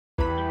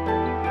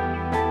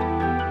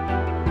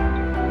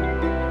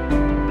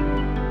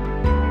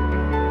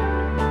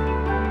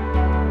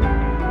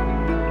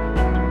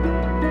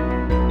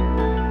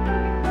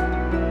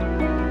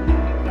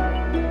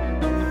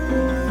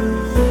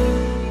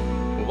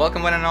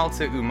Welcome one and all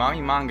to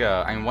Umami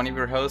Manga. I'm one of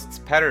your hosts,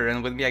 Petter,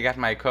 and with me I got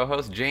my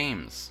co-host,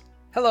 James.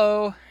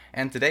 Hello.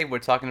 And today we're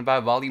talking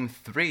about Volume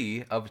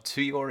 3 of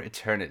To Your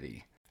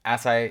Eternity.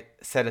 As I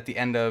said at the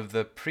end of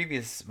the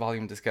previous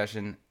volume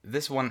discussion,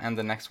 this one and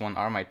the next one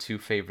are my two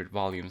favorite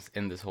volumes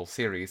in this whole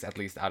series, at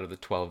least out of the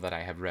 12 that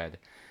I have read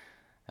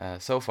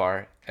so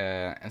far.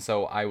 And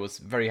so I was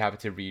very happy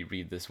to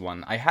reread this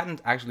one. I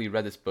hadn't actually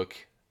read this book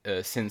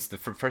since the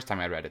first time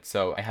I read it,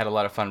 so I had a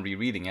lot of fun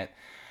rereading it.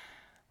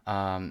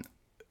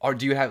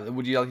 Would you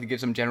like to give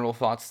some general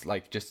thoughts,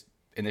 like just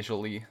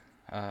initially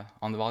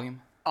on the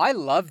volume? I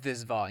love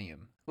this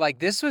volume. Like,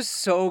 this was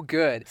so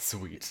good.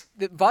 Sweet.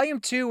 Volume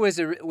 2 was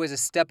a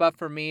step up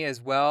for me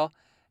as well.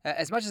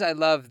 As much as I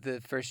loved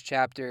the first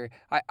chapter,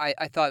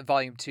 I thought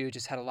Volume 2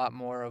 just had a lot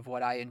more of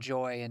what I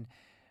enjoy, and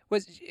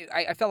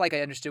I felt like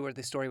I understood where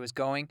the story was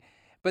going.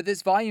 But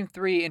this Volume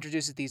 3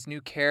 introduces these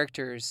new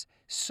characters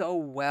so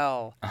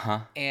well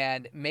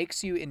and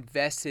makes you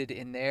invested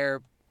in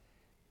their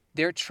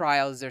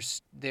trials,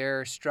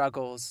 their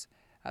struggles,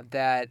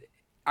 that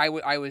I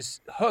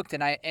was hooked.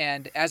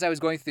 And as I was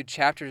going through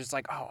chapters, it's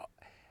like, oh,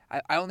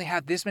 I only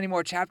have this many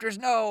more chapters?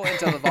 No,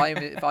 until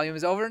the volume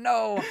is over.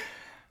 No,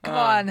 come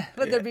on,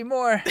 let there be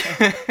more.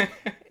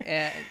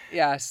 And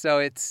yeah, so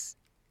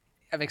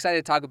I'm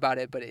excited to talk about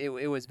it, but it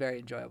was very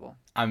enjoyable.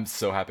 I'm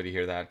so happy to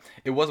hear that.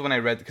 It was when I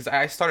read, because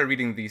I started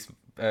reading these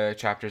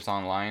chapters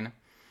online,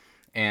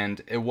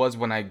 and it was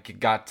when I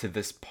got to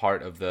this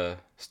part of the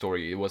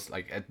story. It was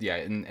like,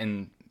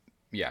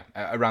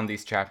 around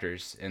these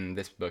chapters in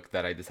this book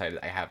that I decided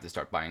I have to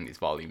start buying these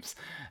volumes.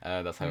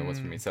 That's how it was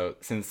for me. So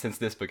since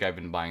this book, I've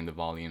been buying the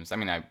volumes. I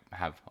mean, I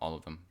have all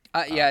of them.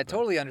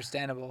 Totally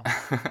understandable.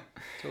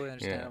 Totally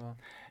understandable.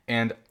 Yeah.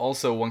 And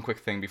also, one quick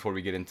thing before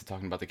we get into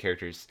talking about the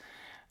characters.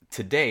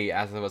 Today,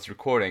 as I was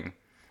recording,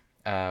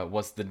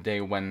 was the day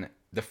when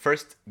the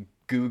first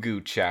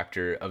Gugu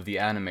chapter of the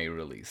anime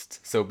released.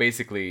 So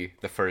basically,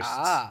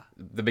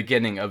 the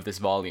beginning of this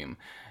volume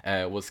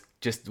was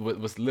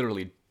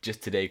literally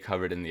just today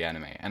covered in the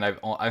anime, and I've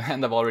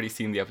already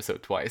seen the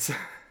episode twice.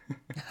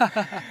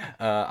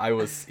 I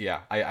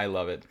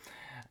love it.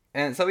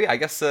 And so I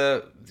guess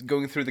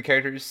going through the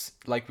characters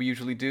like we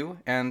usually do,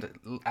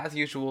 and as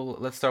usual,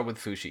 let's start with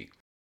Fushi.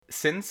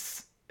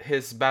 Since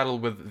his battle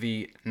with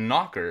the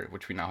Knocker,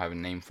 which we now have a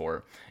name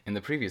for in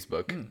the previous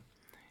book,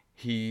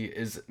 he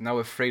is now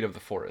afraid of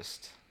the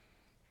forest,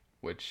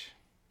 which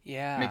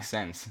makes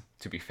sense,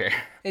 to be fair.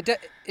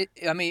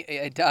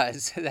 It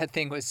does. That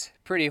thing was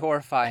pretty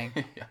horrifying.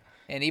 Yeah.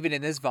 And even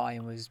in this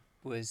volume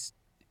was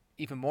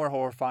even more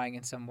horrifying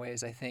in some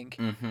ways, I think.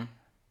 Mm-hmm.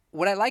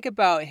 What I like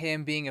about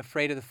him being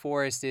afraid of the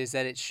forest is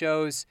that it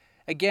shows,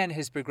 again,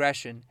 his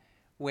progression,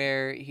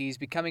 where he's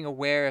becoming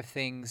aware of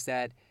things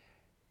that,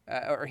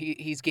 or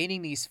he's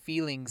gaining these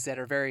feelings that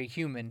are very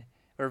human,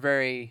 or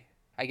very,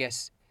 I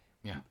guess,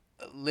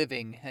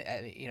 living.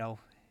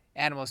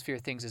 Animals fear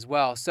things as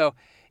well. So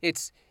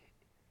it's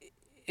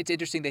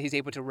interesting that he's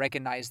able to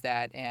recognize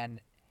that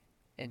and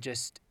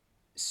just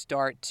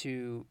start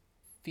to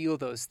feel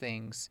those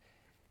things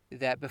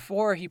that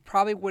before he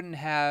probably wouldn't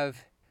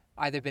have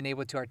either been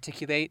able to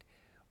articulate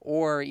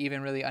or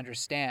even really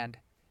understand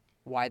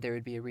why there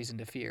would be a reason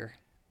to fear.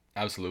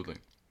 Absolutely.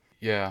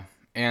 Yeah.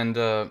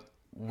 And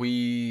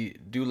we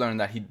do learn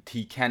that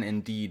he can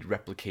indeed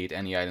replicate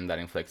any item that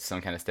inflicts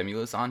some kind of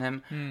stimulus on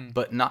him,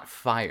 but not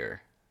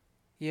fire.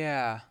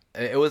 Yeah.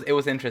 It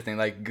was interesting.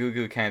 Like,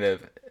 Gugu kind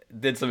of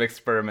did some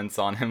experiments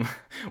on him,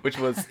 which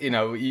was,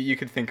 you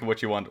could think of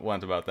what you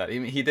want about that.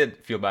 He did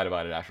feel bad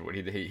about it afterward.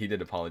 He did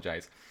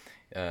apologize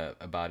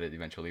about it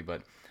eventually,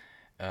 but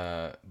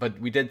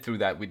we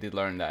did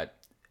learn that,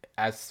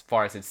 as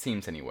far as it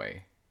seems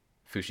anyway,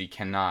 Fushi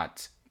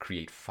cannot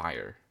create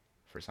fire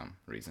for some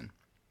reason.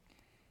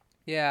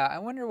 Yeah, I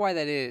wonder why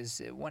that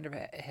is. I wonder if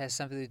it has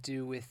something to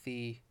do with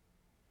the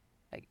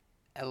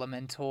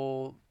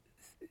elemental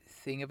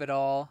thing of it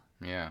all.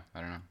 Yeah, I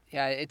don't know.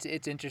 Yeah,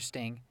 it's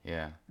interesting.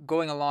 Yeah.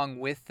 Going along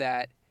with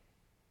that,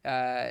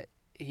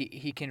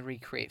 he can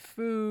recreate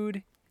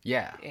food.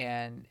 Yeah.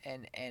 And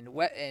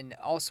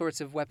all sorts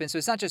of weapons. So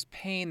it's not just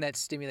pain that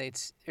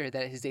stimulates, or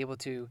that he's able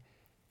to,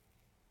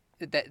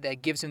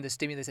 that gives him the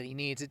stimulus that he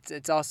needs.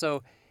 It's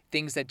also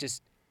things that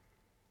just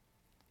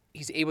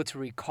he's able to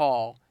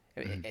recall,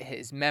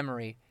 his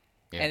memory.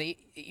 Yeah. And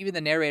even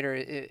the narrator,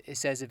 it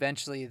says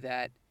eventually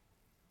that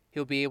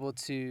he'll be able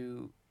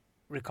to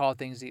recall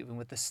things even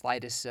with the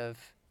slightest of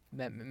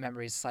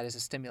memories, slightest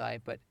of stimuli.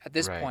 But at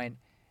this point,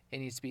 it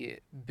needs to be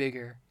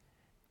bigger.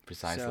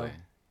 Precisely. So,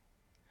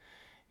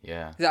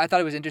 yeah. I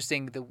thought it was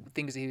interesting, the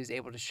things that he was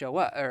able to show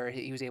up, or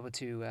he was able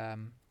to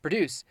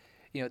produce.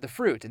 The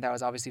fruit, and that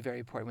was obviously very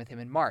important with him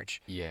in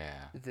March.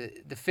 Yeah.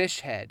 The fish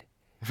head.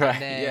 Right.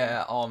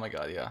 Yeah. Oh my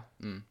God. Yeah.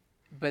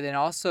 But then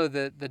also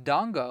the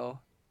dongo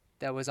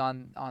that was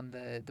on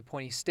the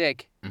pointy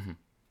stick. Mm-hmm.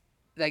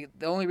 Like,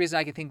 the only reason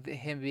I could think that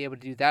him be able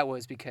to do that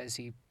was because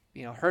he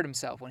hurt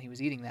himself when he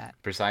was eating that.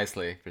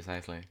 Precisely.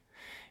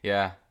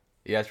 Yeah.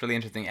 Yeah, it's really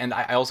interesting, and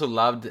I also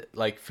loved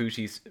like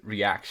Fushi's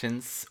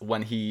reactions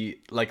when he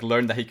like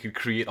learned that he could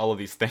create all of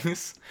these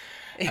things.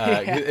 It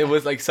Yeah.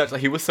 was like such like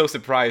he was so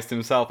surprised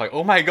himself, like,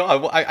 oh my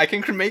god, well, I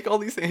can make all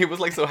these things. He was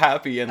like so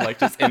happy and like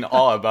just in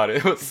awe about it.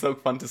 It was so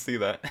fun to see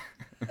that.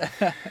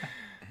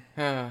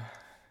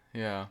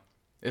 Yeah,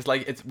 it's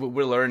like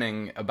we're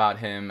learning about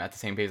him at the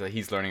same pace that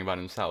he's learning about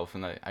himself,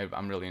 and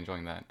I'm really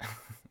enjoying that.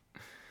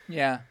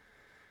 Yeah.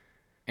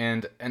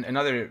 And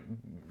another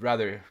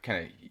rather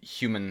kind of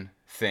human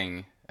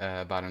thing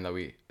about him that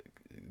we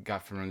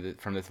got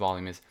from this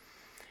volume is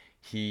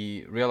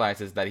he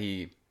realizes that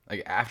he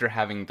like after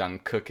having done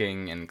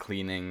cooking and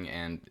cleaning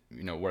and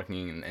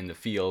working in the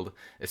field,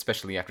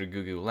 especially after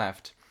Gugu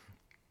left,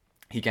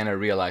 he kind of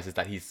realizes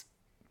that he's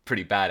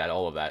pretty bad at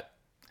all of that,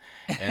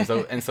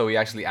 and so he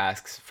actually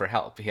asks for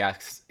help. He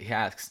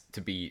asks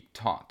to be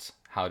taught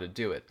how to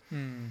do it,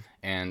 Hmm.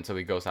 and so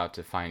he goes out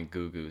to find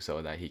Gugu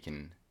so that he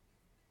can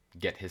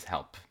get his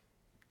help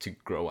to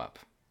grow up.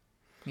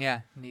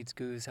 Yeah. Needs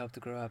Goo's help to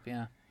grow up.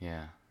 Yeah.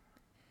 Yeah.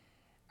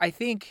 I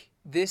think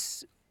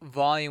this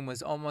volume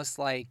was almost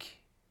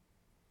like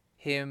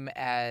him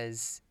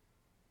as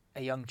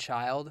a young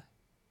child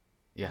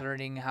Yeah.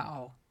 learning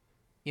how,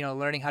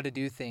 learning how to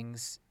do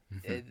things.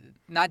 Hmm.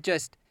 Not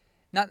just,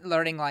 not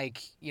learning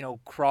like,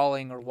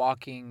 crawling or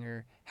walking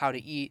or how to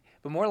eat,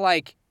 but more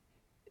like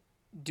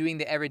doing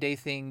the everyday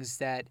things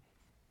that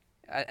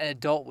an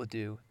adult would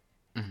do.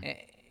 Hmm.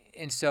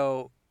 And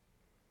so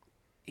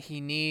he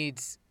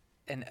needs,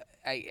 in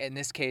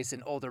this case,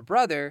 an older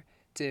brother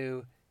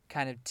to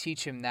kind of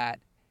teach him that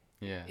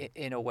Yeah.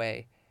 in a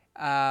way.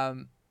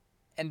 Um,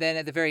 and then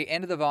at the very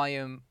end of the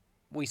volume,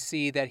 we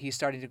see that he's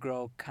starting to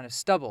grow kind of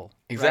stubble, right?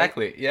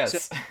 Exactly. So,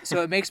 Yes.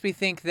 so it makes me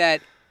think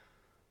that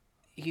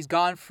he's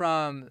gone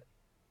from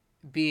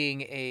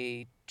being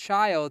a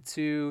child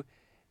to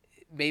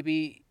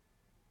maybe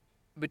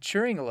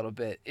maturing a little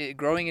bit,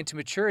 growing into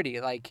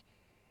maturity. Like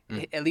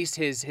Mm. at least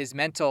his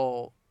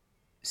mental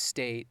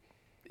state,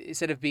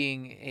 instead of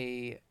being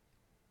a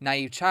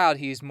naive child,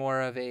 he's more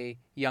of a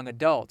young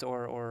adult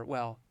or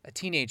well, a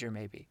teenager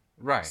maybe.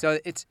 Right. So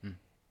it's Mm.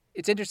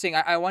 it's interesting.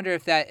 I wonder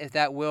if that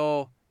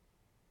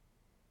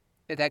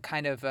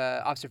kind of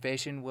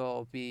observation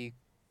will be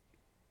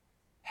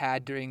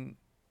had during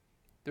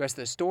the rest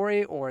of the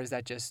story, or is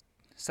that just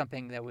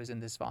something that was in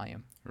this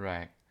volume?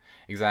 Right.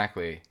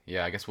 Exactly.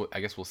 Yeah. I guess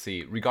we'll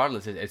see.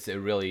 Regardless, it's a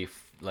really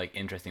like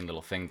interesting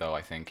little thing, though.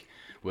 I think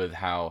with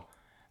how,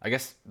 I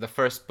guess the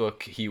first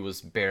book he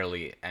was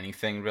barely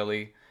anything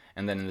really,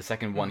 and then in the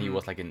second one he Mm-hmm.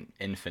 was like an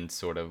infant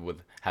sort of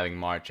with having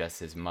March as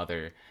his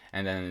mother,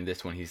 and then in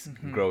this one he's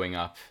Mm-hmm. growing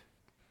up,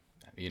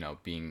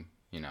 being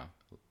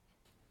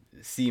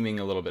seeming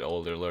a little bit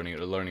older, learning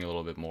a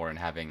little bit more, and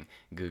having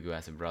Gugu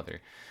as a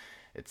brother.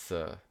 It's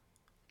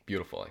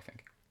beautiful, I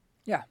think.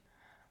 Yeah.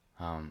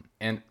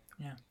 And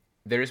Yeah.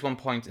 there is one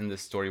point in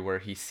this story where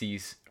he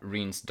sees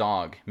Reen's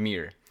dog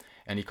Mir,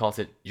 and he calls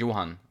it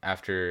Johan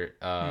after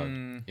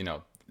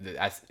Mm.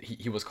 as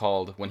he was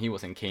called when he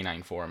was in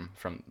canine form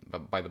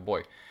by the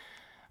boy.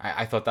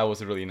 I thought that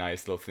was a really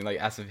nice little thing, like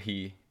as if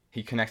he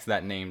connects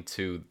that name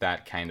to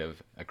that kind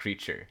of a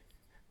creature,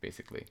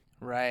 basically.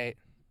 Right.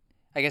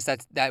 I guess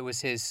that was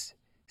his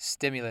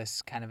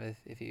stimulus, kind of,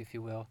 if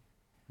you will.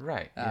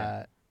 Right. Yeah.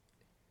 Uh,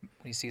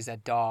 when he sees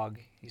that dog,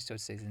 he still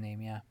says the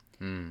name. Yeah.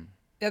 Mm.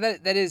 Yeah.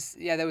 That is.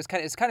 Yeah. That was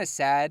kind of. It's kind of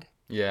sad,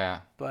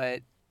 Yeah.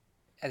 but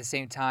at the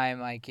same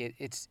time, like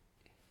it's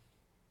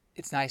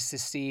nice to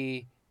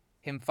see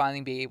him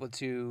finally be able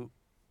to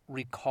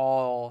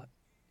recall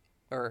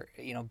or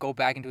go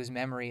back into his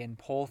memory and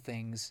pull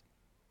things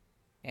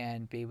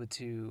and be able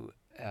to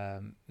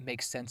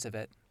make sense of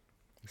it.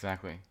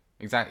 Exactly.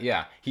 Exactly.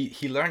 Yeah.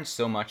 He learned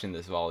so much in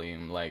this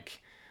volume.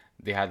 Like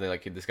they had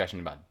like a discussion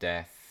about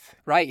death.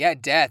 Right? Yeah,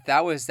 death.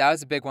 That was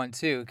a big one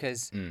too,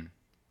 because Mm.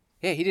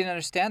 yeah, he didn't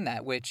understand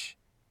that, which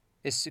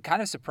is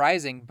kind of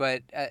surprising.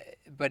 But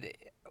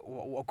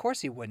of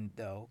course he wouldn't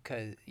though,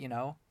 because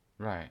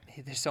Right.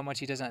 there's so much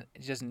he doesn't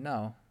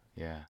know.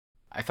 Yeah.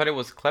 I thought it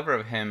was clever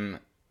of him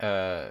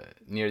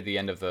near the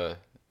end of the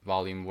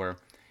volume where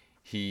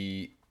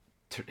he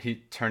he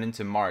turned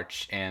into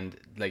March and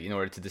like in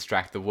order to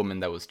distract the woman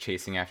that was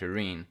chasing after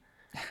Reen.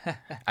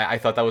 I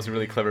thought that was a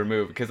really clever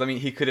move because I mean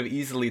he could have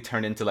easily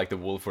turned into like the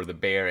wolf or the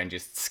bear and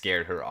just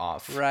scared her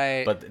off.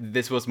 Right. But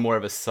this was more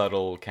of a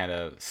subtle kind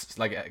of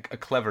like a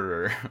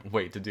cleverer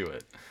way to do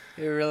it.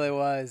 It really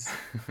was.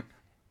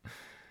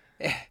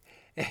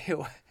 It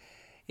wa-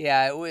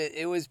 yeah,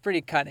 it was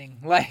pretty cunning.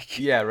 Like,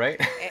 Yeah, right?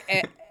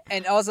 and,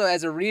 and also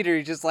as a reader,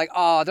 you're just like,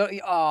 oh, don't,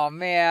 oh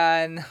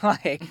man,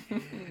 like,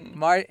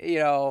 March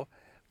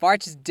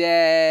is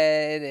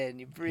dead, and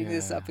you bring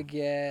this Yeah. up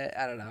again.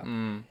 I don't know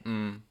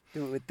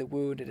Mm. with the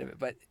wound and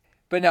everything,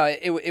 but no,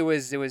 it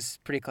was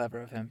pretty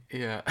clever of him.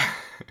 Yeah.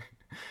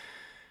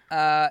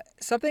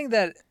 Something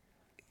that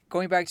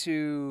going back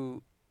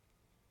to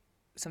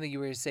something you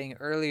were saying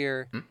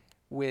earlier Hmm?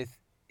 with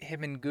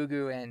him and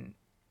Gugu and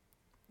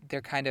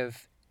their kind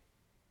of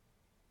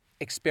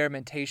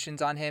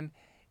experimentations on him.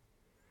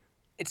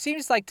 it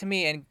seems like to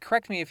me, and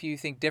correct me if you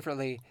think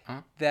differently,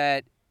 Huh?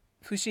 that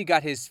Fushi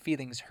got his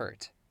feelings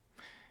hurt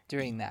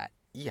during that.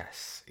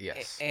 Yes,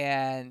 yes.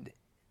 And,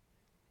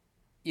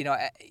 you know,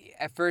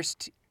 at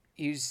first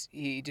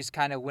he just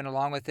kind of went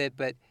along with it,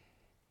 but,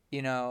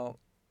 you know,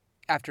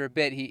 after a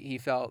bit he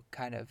felt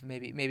kind of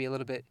maybe a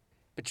little bit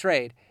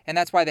betrayed. And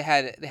that's why they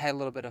had a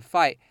little bit of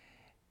fight.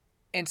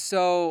 And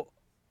so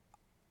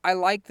I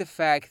like the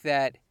fact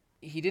that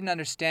he didn't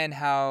understand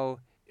how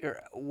or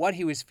what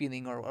he was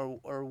feeling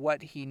or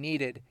what he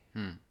needed,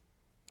 Hmm.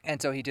 and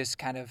so he just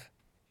kind of,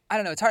 I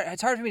don't know.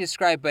 It's hard for me to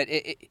describe, but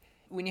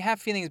when you have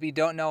feelings but you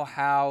don't know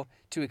how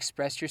to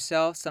express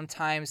yourself,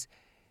 sometimes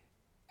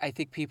I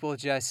think people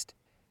just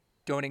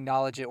don't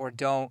acknowledge it or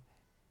don't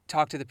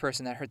talk to the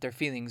person that hurt their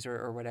feelings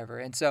or whatever.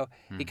 And so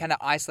he Hmm. kind of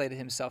isolated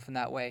himself in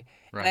that way.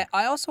 And Right.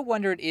 I also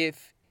wondered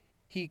if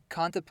he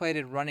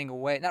contemplated running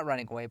away, not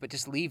running away, but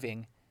just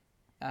leaving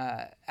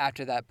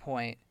after that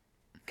point.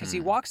 Because Hmm.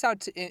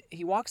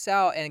 he walks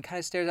out and kind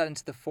of stares out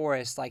into the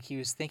forest like he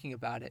was thinking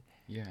about it.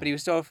 Yeah. But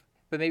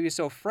maybe he was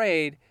so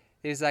afraid.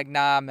 He's like,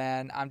 nah,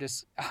 man, I'm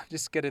just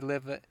gonna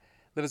live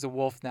as a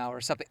wolf now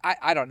or something.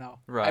 I don't know.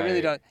 I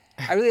really Right. don't.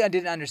 I really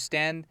didn't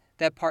understand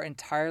that part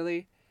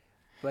entirely,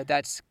 but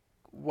that's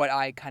what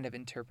I kind of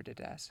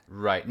interpreted as.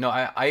 Right. No,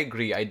 I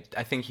agree. I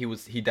think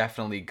he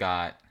definitely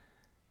got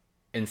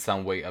in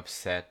some way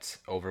upset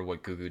over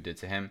what Gugu did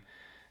to him.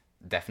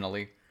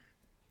 Definitely.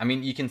 I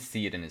mean, you can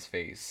see it in his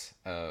face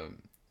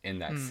in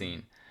that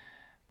scene.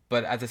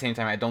 But at the same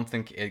time, I don't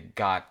think it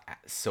got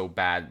so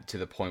bad to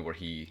the point where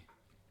he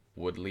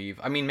would leave.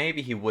 I mean,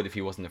 maybe he would if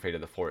he wasn't afraid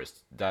of the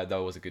forest. That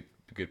was a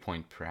good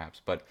point,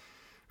 perhaps. But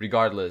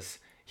regardless,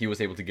 he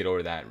was able to get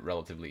over that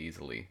relatively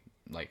easily,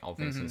 like all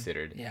things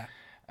considered. Yeah.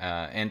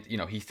 And you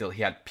know, he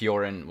had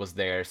Piorin was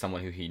there,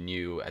 someone who he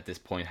knew at this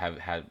point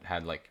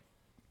had like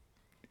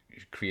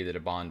created a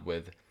bond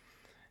with,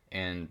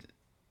 and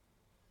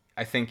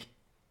I think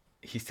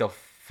he still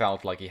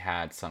felt like he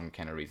had some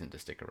kind of reason to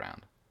stick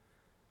around.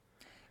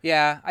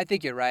 Yeah, I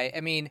think you're right.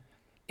 I mean,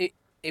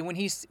 when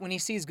he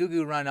sees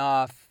Gugu run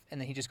off and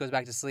then he just goes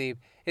back to sleep,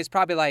 it's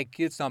probably like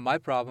it's not my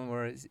problem,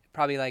 or it's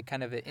probably like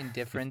kind of an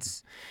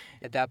indifference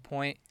at that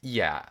point.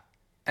 Yeah,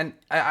 and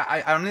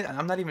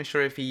I'm not even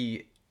sure if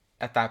he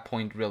at that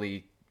point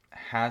really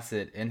has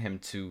it in him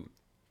to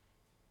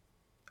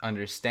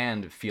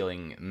understand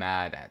feeling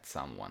mad at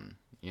someone.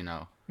 You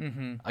know,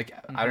 Mm-hmm. like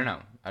I don't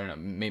know.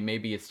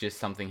 Maybe it's just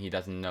something he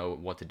doesn't know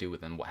what to do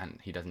with, and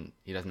he doesn't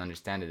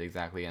understand it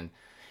exactly, and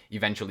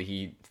eventually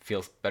he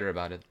feels better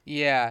about it.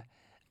 Yeah,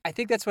 I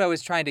think that's what I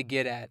was trying to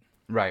get at,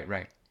 Right,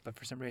 right. but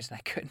for some reason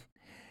I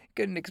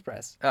couldn't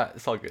express.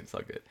 It's all good. It's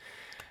all good.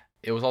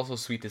 It was also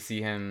sweet to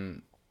see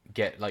him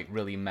get like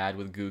really mad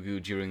with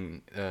Gugu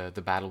during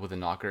the battle with the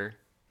Knocker,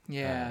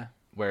 Yeah.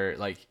 where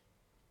like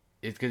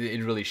cause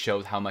it really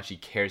shows how much he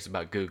cares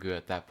about Gugu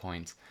at that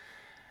point.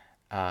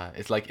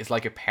 It's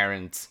like a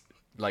parent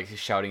like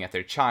shouting at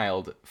their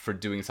child for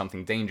doing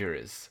something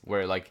dangerous,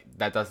 where like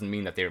that doesn't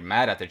mean that they're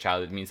mad at their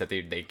child. It means that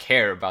they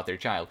care about their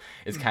child.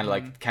 It's kind of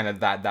like kind of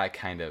that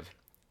kind of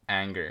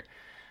anger,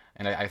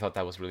 and I thought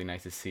that was really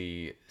nice to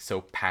see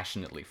so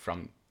passionately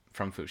from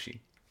Fushi.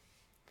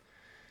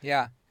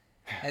 Yeah.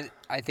 And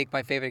I think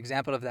my favorite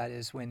example of that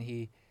is when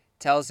he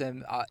tells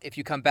him, "If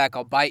you come back,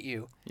 I'll bite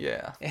you,"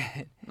 Yeah.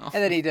 and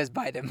then he does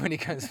bite him when he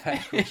comes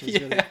back, which is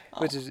really, Yeah.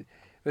 which is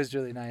was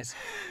really nice.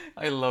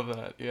 I love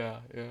that.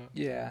 Yeah, yeah.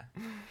 Yeah.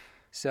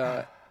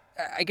 So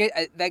I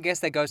guess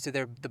that goes to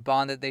the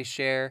bond that they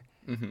share,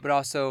 but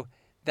also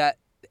that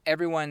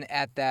everyone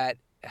at that,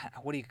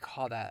 what do you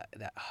call that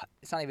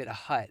it's not even a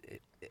hut,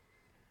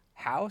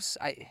 house,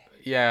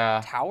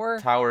 Yeah. tower,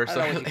 Tower, I so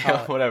don't know what you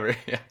call it. whatever.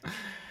 Yeah.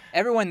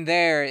 Everyone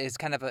there is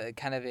kind of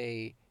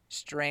a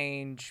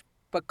strange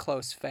but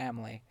close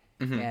family,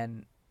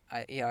 and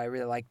I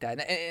really like that,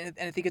 and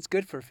I think it's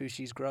good for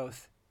Fushi's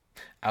growth.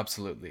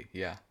 Absolutely.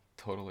 Yeah.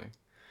 Totally.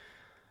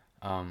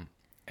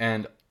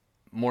 And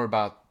more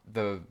about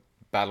the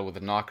battle with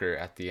the Knocker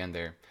at the end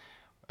there,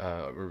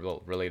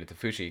 related to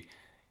Fushi,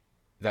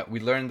 that we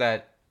learned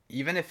that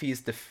even if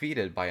he's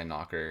defeated by a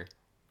Knocker,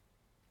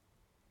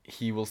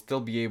 he will still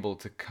be able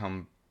to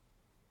come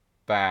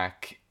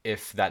back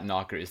if that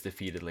Knocker is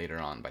defeated later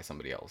on by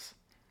somebody else.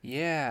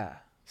 Yeah.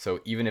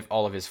 So even if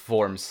all of his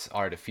forms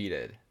are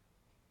defeated,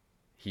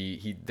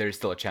 he there's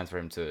still a chance for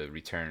him to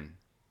return,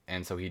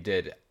 and so he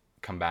did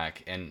come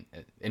back in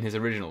his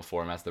original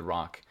form as the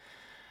Rock.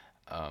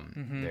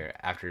 There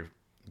after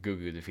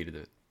Gugu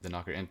defeated the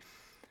Knocker, and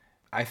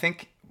I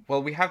think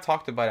we have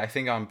talked about I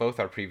think on both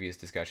our previous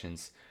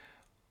discussions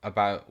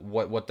about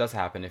what does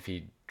happen if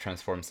he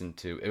transforms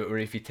into or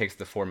if he takes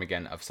the form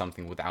again of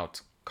something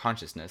without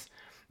consciousness,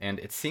 and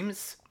it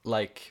seems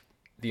like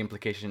the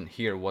implication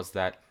here was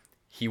that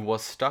he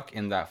was stuck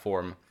in that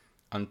form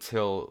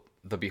until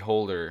the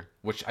Beholder,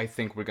 which I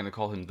think we're gonna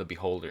call him the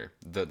Beholder,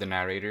 the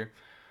narrator.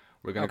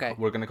 Okay.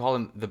 We're gonna call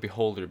him the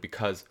Beholder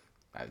because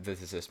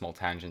this is a small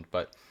tangent,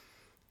 but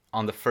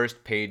on the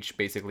first page,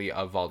 basically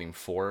of Volume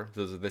 4,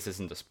 this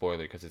isn't a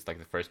spoiler because it's like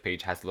the first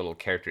page has a little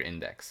character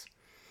index,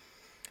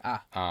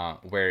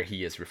 where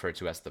he is referred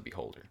to as the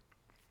Beholder.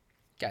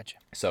 Gotcha.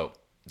 So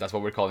that's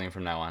what we're calling him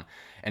from now on.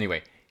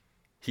 Anyway,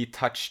 he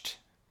touched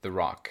the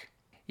rock.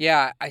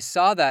 Yeah, I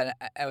saw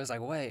that. I was like,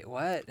 wait,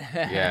 what?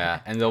 Yeah,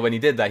 and then when he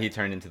did that, he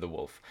turned into the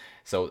wolf.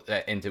 So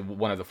into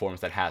one of the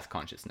forms that has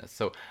consciousness.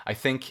 So I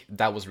think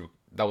that was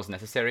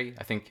necessary.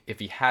 I think if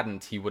he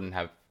hadn't, he wouldn't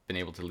have been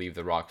able to leave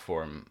the rock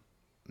form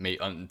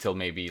until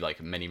maybe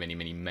like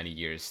many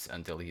years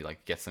until he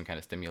like gets some kind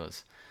of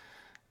stimulus,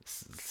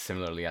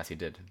 similarly as he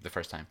did the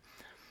first time.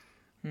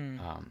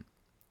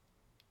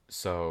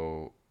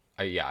 So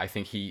I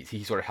think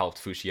he sort of helped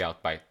Fushi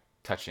out by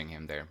touching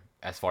him there,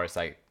 as far as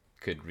I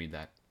could read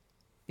that.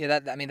 Yeah,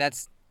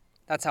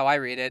 that's how I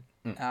read it.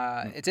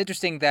 It's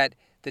interesting that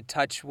the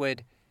touch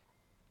would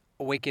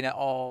awaken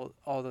all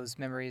those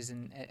memories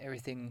and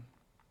everything,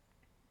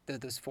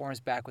 those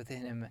forms back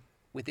within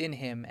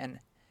him. And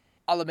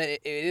I'll admit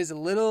it is a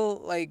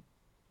little like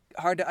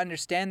hard to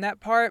understand that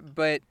part,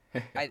 but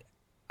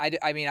I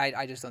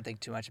just don't think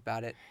too much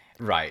about it.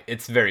 Right,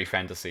 it's very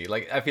fantasy.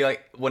 Like I feel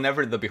like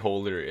whenever the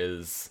Beholder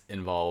is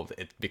involved,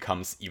 it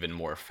becomes even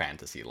more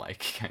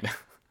fantasy-like kind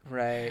of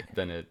Right.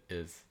 than it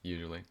is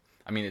usually.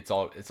 I mean, it's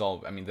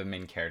all. I mean, the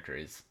main character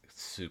is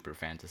super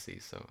fantasy,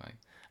 so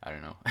I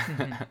don't know.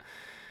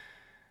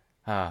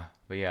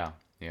 But yeah.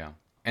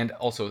 And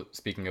also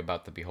speaking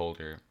about the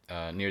Beholder,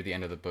 near the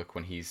end of the book,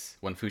 when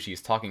Fushi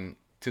is talking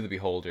to the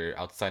Beholder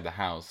outside the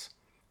house,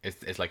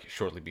 it's like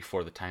shortly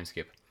before the time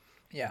skip.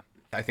 Yeah.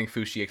 I think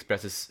Fushi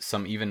expresses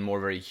some even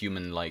more very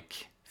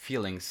human-like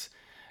feelings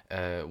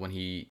when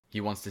he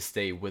wants to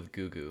stay with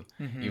Gugu,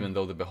 even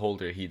though the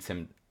Beholder heeds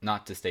him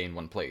not to stay in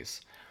one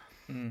place.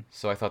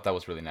 So I thought that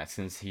was really nice,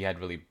 since he had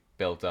really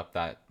built up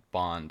that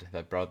bond,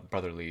 that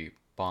brotherly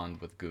bond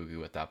with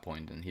Gugu at that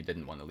point, and he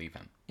didn't want to leave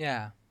him.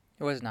 Yeah,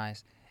 it was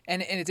nice.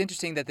 And it's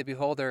interesting that the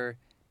Beholder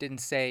didn't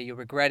say you'll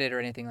regret it or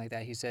anything like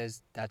that. He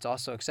says that's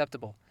also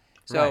acceptable.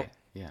 So Right.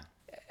 Yeah.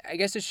 I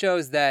guess it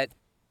shows that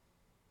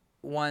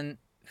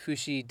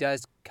Fushi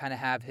does kind of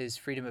have his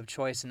freedom of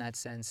choice in that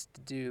sense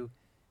to do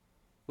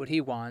what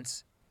he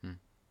wants. But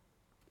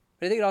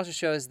I think it also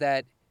shows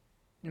that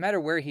no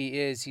matter where he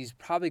is, he's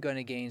probably going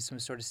to gain some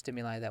sort of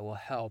stimuli that will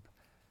help.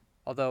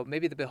 Although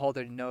maybe the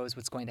Beholder knows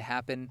what's going to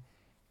happen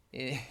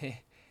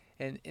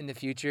in the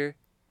future,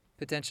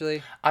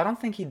 potentially. I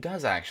don't think he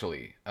does,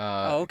 actually.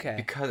 Okay.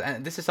 Because,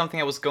 and this is something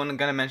I was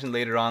gonna mention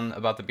later on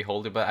about the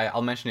Beholder, but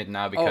I'll mention it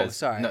now because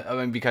sorry. No, I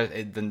mean, because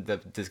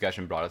the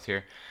discussion brought us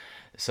here.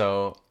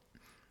 So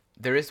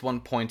there is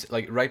one point,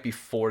 like right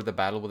before the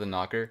battle with the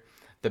Knocker,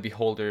 the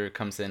Beholder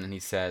comes in and he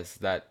says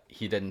that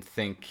he didn't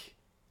think,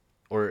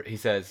 or he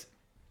says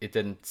it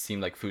didn't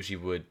seem like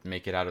Fushi would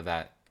make it out of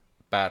that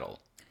battle.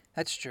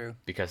 That's true.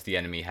 Because the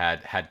enemy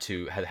had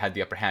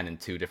the upper hand in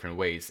two different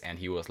ways, and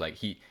he was like,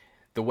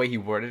 the way he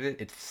worded it,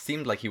 it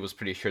seemed like he was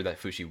pretty sure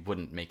that Fushi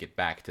wouldn't make it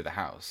back to the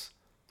house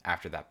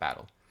after that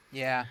battle.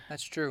 Yeah,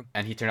 that's true.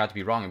 And he turned out to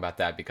be wrong about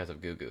that because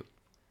of Gugu.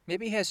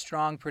 Maybe he has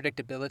strong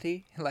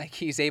predictability. Like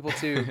he's able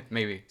to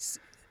Maybe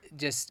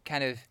just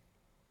kind of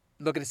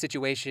look at the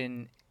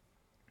situation,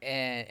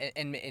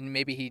 and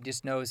maybe he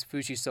just knows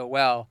Fushi so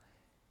well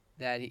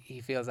that he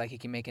feels like he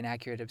can make an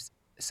accurate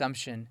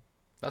assumption.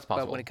 that's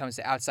possible. But when it comes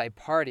to outside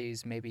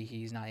parties, maybe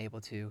he's not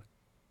able to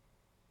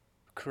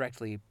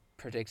correctly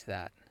predict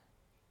that.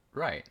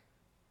 Right.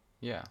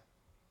 Yeah.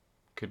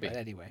 Could be. But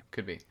anyway.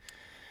 Could be.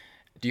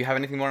 Do you have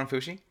anything more on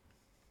Fushi?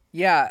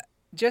 Yeah,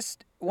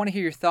 just want to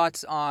hear your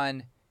thoughts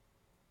on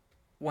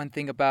one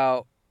thing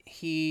about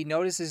he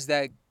notices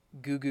that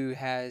Gugu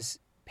has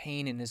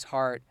pain in his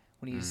heart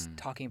when he's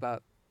talking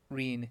about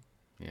Rin.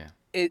 Yeah.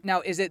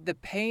 Now, is it the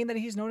pain that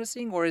he's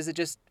noticing, or is it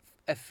just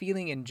a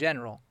feeling in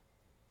general?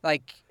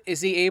 Like,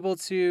 is he able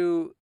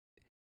to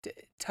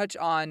touch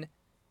on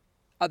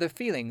other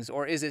feelings,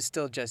 or is it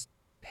still just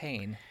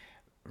pain?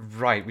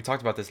 Right. We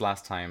talked about this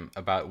last time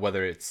about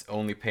whether it's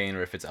only pain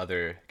or if it's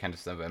other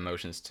kinds of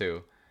emotions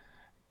too.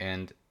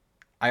 And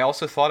I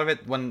also thought of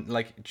it when,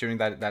 like, during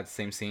that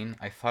same scene,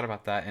 I thought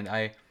about that, and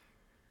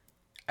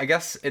I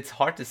guess it's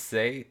hard to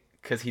say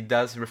because he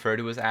does refer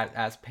to it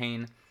as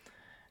pain.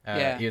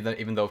 Yeah.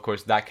 Even though, of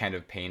course, that kind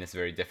of pain is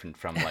very different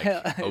from like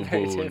a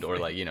Very wound or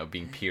different. like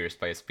being pierced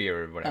by a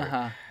spear or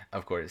whatever.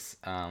 Of course.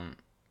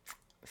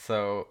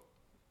 So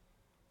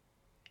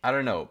I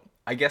don't know.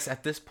 I guess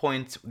at this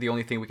point, the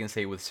only thing we can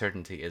say with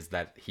certainty is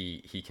that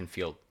he can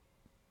feel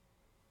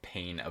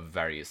pain of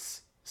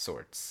various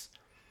sorts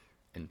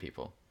in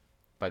people.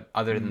 But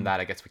other than that,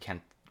 I guess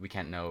we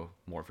can't know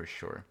more for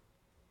sure.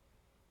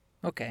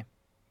 Okay,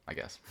 I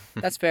guess.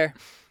 that's fair.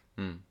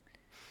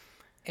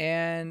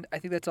 And I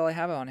think that's all I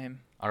have on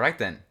him. All right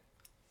then.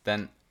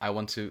 Then I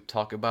want to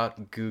talk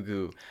about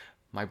Gugu,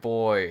 my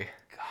boy.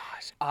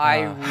 Gosh,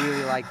 I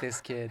really like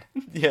this kid.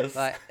 Yes.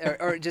 Like,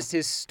 or just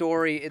his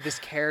story. This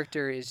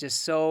character is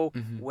just so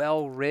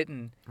well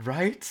written,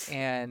 Right?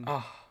 and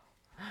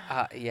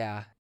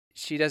yeah,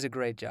 she does a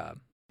great job.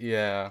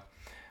 Yeah.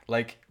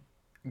 Like,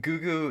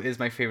 Gugu is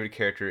my favorite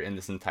character in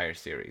this entire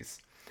series.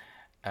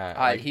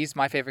 Like, He's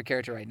my favorite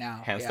character right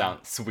now. hands Yeah.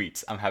 down,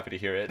 sweet. I'm happy to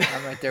hear it.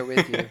 I'm right there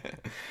with you.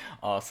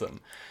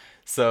 Awesome.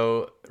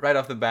 So right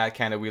off the bat,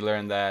 kind of we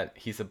learn that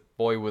he's a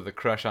boy with a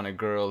crush on a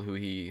girl who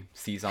he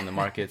sees on the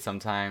market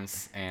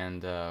sometimes,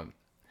 and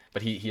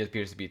but he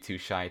appears to be too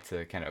shy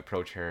to kind of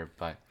approach her.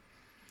 But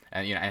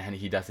and and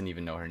he doesn't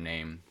even know her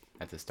name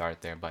at the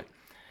start there. But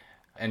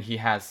and he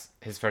has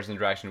his first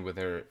interaction with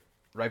her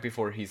right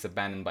before he's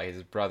abandoned by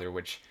his brother,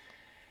 which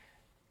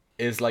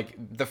is like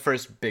the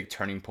first big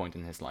turning point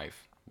in his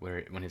life,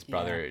 where when his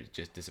brother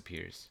just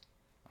disappears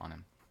on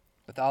him.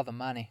 With all the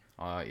money.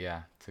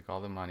 Yeah, took all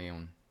the money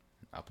and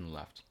up and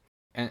left.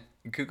 And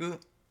Gugu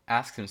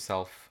asks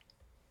himself,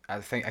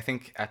 I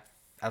think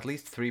at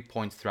least 3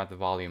 points throughout the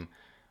volume,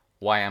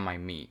 why am I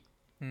me?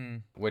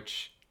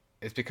 Which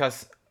is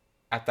because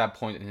at that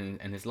point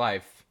in his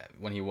life,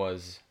 when he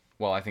was,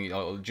 well, I think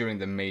during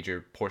the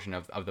major portion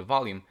of the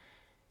volume,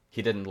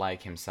 he didn't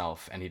like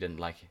himself and he didn't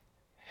like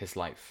his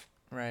life.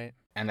 Right.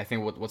 And I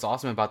think what's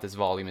awesome about this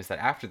volume is that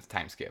after the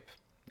time skip,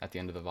 at the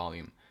end of the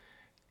volume,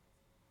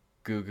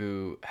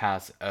 Gugu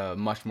has a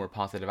much more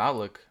positive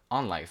outlook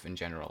on life in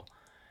general.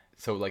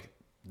 So like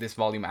this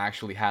volume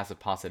actually has a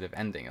positive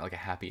ending, like a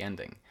happy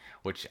ending,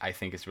 which I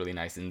think is really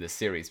nice in this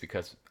series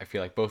because I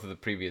feel like both of the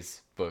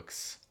previous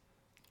books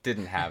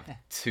didn't have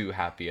too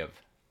happy of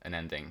an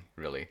ending,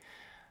 really.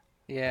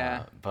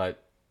 Yeah.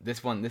 But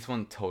this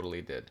one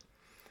totally did,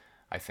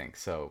 I think.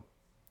 So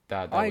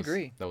that I was,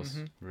 agree. That was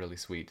really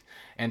sweet.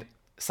 And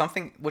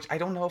something which I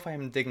don't know if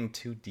I'm digging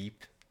too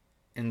deep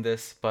in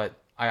this, but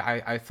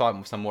I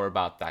thought some more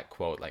about that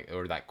quote, like,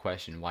 or that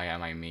question, why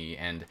am I me?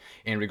 And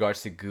in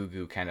regards to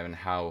Gugu, kind of, and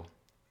how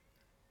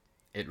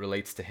it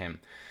relates to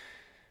him.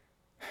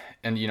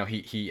 And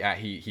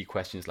he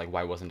questions like,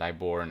 why wasn't I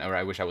born, or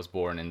I wish I was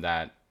born in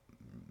that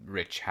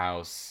rich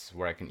house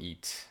where I can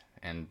eat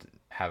and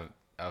have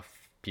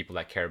people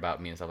that care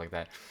about me and stuff like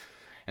that.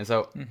 And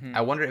so I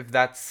wonder if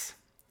that's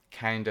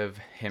kind of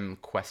him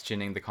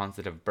questioning the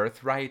concept of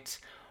birthright,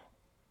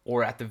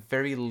 or at the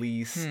very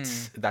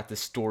least that the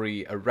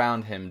story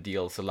around him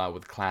deals a lot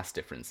with class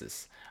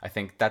differences. I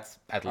think that's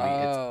at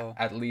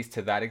least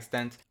to that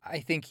extent.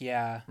 I think,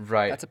 yeah.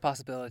 Right. That's a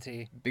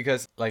possibility.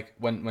 Because like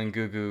when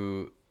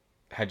Gugu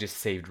had just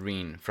saved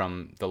Reen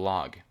from the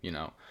log,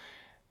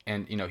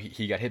 and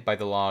he got hit by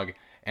the log,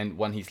 and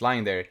when he's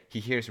lying there, he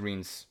hears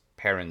Reen's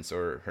parents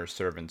or her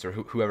servants or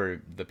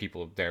whoever the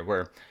people there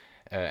were,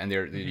 and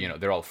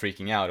they're all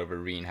freaking out over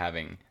Reen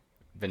having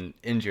been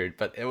injured,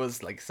 but it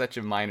was like such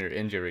a minor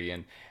injury,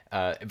 and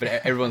but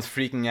everyone's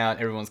freaking out,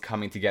 everyone's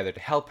coming together to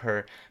help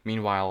her.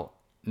 Meanwhile,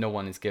 no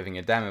one is giving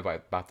a damn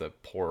about the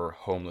poor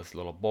homeless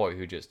little boy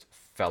who just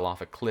fell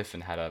off a cliff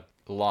and had a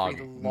log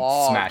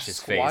smash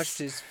his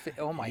face.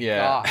 Oh my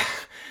gosh.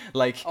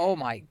 Like, oh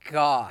my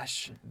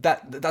gosh.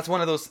 That's one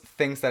of those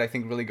things that I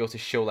think really goes to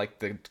show like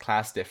the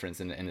class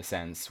difference in a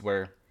sense,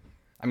 where,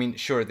 I mean,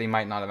 sure, they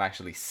might not have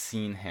actually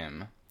seen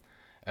him.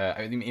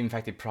 In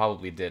fact, they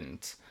probably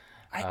didn't.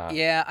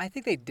 I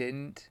think they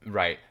didn't.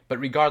 Right. But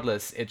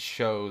regardless, it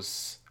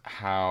shows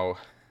how,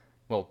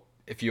 well,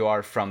 if you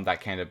are from that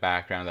kind of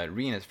background that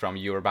Reen is from,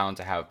 you are bound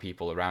to have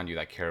people around you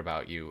that care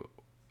about you,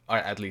 or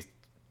at least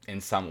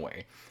in some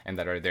way, and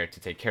that are there to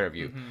take care of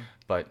you.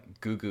 But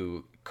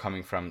Gugu,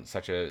 coming from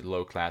such a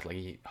low class,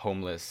 like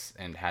homeless,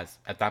 and has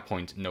at that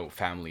point no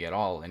family at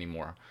all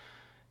anymore,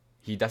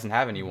 he doesn't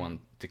have anyone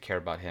to care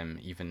about him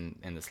even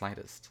in the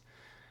slightest.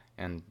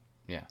 And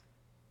yeah.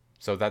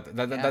 So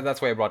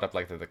that's why I brought up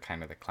like the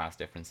kind of the class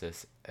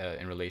differences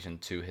in relation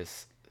to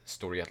his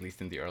story, at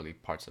least in the early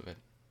parts of it.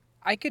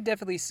 I could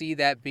definitely see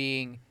that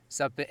being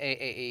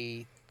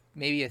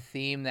maybe a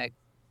theme that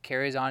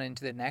carries on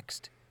into the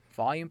next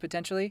volume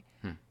potentially,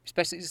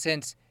 especially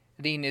since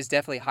Reen is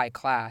definitely high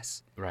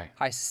class, right,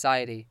 high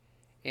society,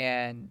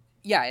 and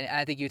and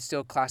I think you'd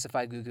still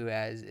classify Gugu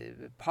as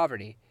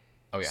poverty.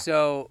 Oh yeah.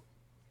 So,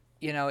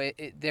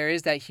 there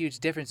is that huge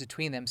difference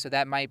between them. So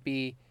that might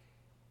be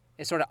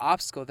a sort of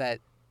obstacle that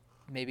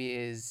maybe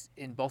is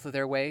in both of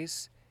their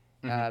ways,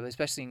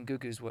 especially in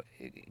Gugu's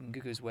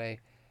way.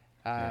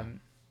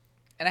 And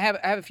I have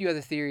a few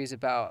other theories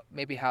about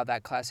maybe how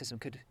that class system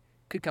could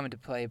come into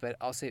play, but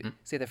I'll say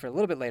that for a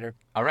little bit later.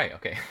 All right,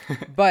 okay.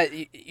 But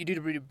you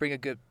do bring a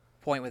good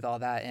point with all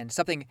that, and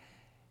something,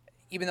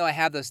 even though I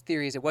have those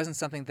theories, it wasn't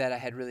something that I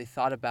had really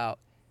thought about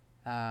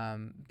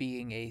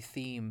being a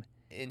theme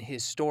in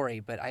his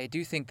story, but I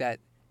do think that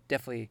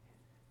definitely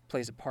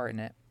plays a part in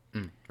it.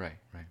 Right.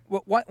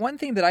 Well, one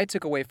thing that I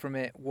took away from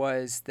it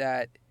was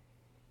that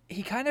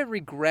he kind of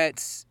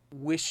regrets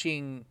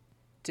wishing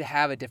to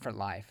have a different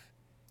life.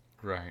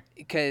 Right.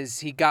 Because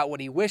he got what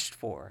he wished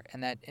for,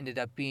 and that ended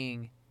up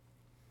being,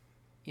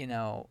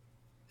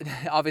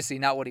 obviously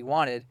not what he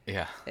wanted.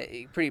 Yeah.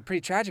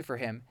 Pretty tragic for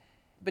him.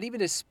 But even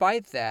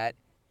despite that,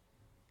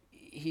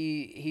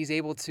 he's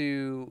able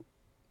to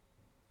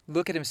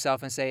look at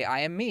himself and say, I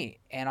am me,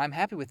 and I'm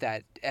happy with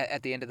that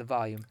at the end of the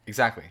volume.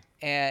 Exactly.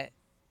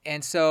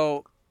 And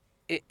so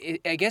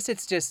I guess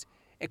it's just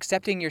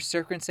accepting your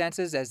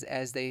circumstances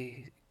as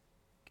they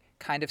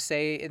kind of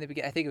say in the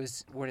beginning. I think it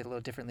was worded a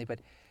little differently, but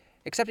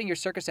accepting your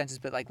circumstances,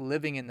 but like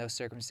living in those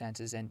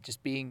circumstances and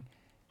just being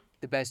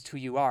the best who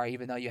you are,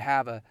 even though you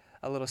have a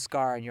little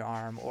scar on your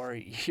arm or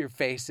your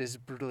face is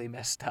brutally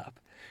messed up.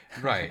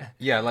 Right.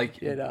 Yeah,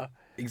 like You know?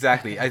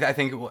 exactly. I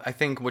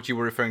think what you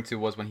were referring to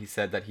was when he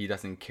said that he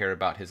doesn't care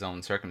about his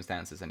own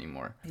circumstances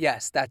anymore.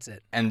 Yes, that's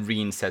it. And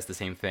Reen says the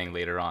same thing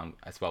later on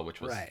as well, which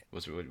was Right.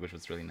 which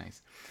was really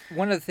nice.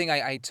 One of the things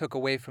I took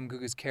away from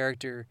Gugu's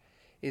character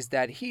is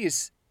that he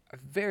is a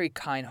very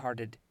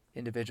kind-hearted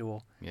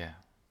individual, Yeah.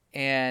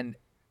 and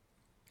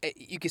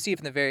you can see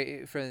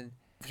from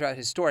throughout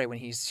his story when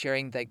he's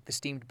sharing like the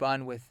steamed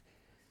bun with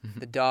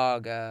the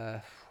dog.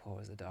 What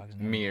was the dog's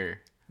name?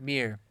 Mir.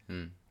 Mir.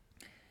 Mm.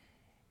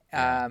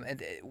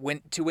 And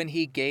when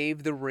he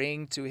gave the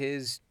ring to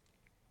his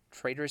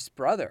traitorous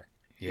brother.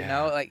 Yeah. You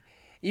know, like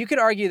you could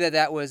argue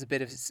that was a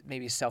bit of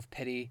maybe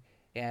self-pity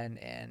and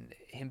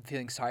him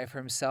feeling sorry for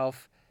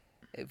himself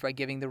by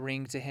giving the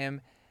ring to him.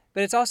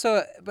 But it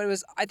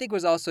was I think it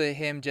was also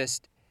him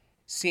just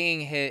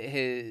seeing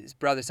his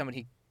brother, someone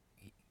he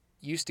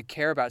used to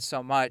care about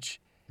so much,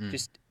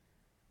 just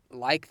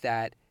like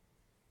that,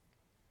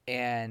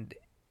 and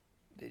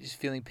just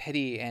feeling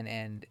pity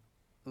and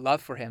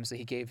love for him, so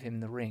he gave him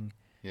the ring.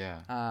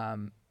 Yeah.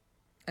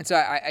 And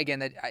so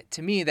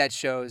to me that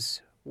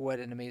shows what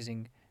an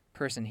amazing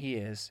person he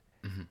is,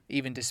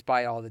 even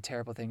despite all the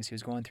terrible things he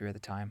was going through at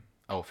the time.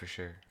 Oh, for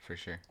sure, for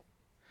sure.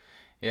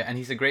 Yeah, and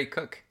he's a great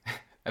cook.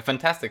 A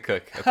fantastic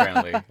cook,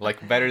 apparently.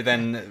 Like, better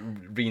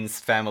than Reen's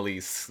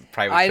family's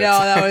private I cooks. know,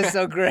 that was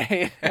so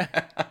great.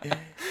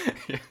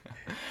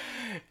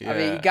 Yeah. I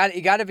mean,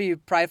 you got to be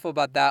prideful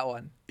about that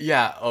one.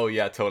 Yeah, oh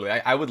yeah, totally.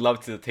 I would love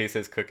to taste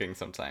his cooking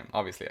sometime.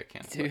 Obviously, I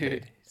can't. but hey,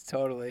 Dude,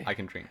 totally. I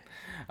can dream.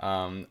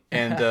 And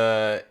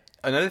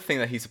another thing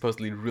that he's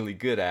supposedly really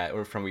good at,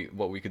 or from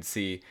what we could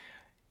see,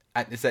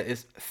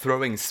 is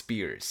throwing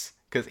spears.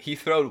 Because he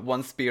threw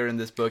one spear in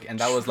this book, and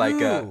that was like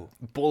a True.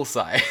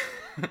 bullseye.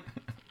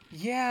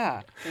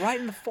 Yeah, right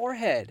in the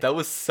forehead. That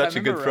was such a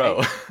good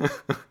remember throw.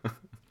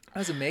 That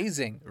was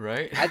amazing.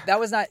 Right? That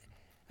was not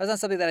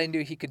something that I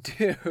knew he could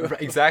do.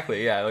 Right,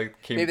 exactly, yeah.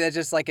 Like came... Maybe that's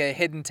just like a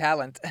hidden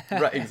talent.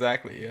 Right,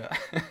 exactly, yeah.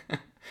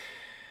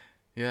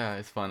 Yeah,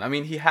 it's fun. I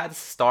mean, he had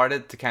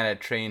started to kind of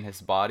train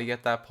his body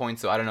at that point,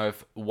 so I don't know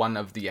if one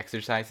of the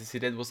exercises he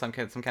did was some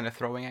kind of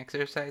throwing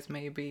exercise,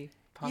 maybe.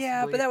 Possibly.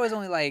 Yeah, but that was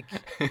only like,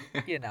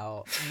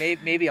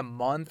 maybe a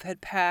month had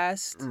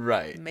passed.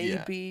 Right.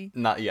 Maybe.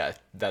 Yeah. Not. Yeah,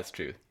 that's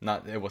true.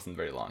 Not. It wasn't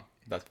very long.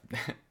 That's.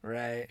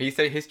 Right. He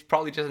said he's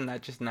probably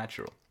just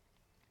natural.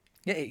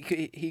 Yeah,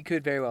 he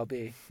could very well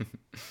be.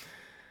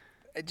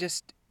 I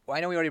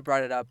know we already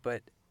brought it up,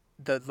 but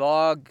the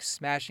log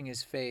smashing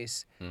his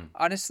face,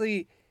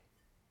 honestly,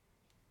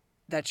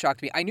 that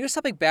shocked me. I knew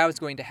something bad was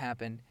going to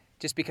happen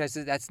just because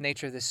that's the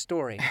nature of this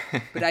story,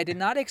 but I did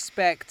not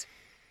expect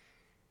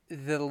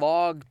the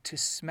log to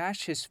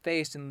smash his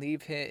face and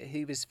leave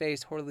his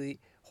face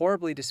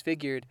horribly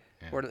disfigured,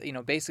 or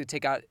basically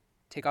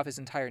take off his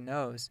entire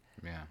nose.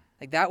 Yeah.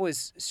 Like that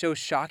was so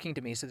shocking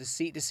to me. So to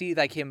see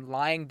like him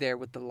lying there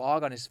with the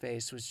log on his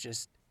face was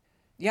just,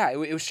 it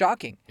was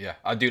shocking. Yeah,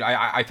 dude,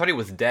 I thought he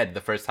was dead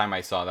the first time I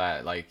saw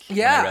that. Like,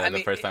 Yeah, when I read it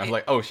the first time, I was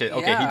like, oh shit,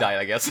 okay, he died,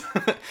 I guess.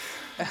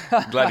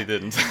 Glad he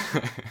didn't.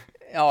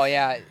 Oh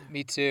yeah,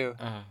 me too.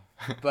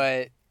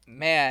 But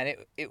man,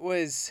 it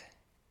was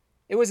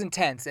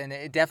intense, and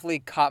it definitely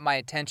caught my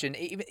attention.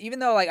 Even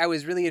though like I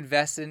was really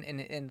invested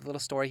in the little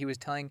story he was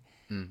telling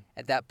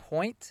at that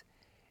point,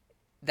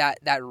 that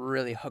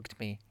really hooked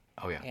me.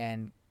 Oh yeah.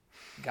 And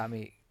got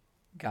me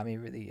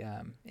really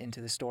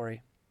into the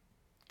story.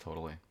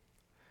 Totally.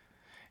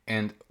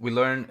 And we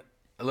learn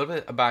a little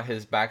bit about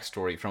his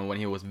backstory from when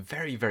he was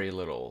very, very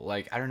little.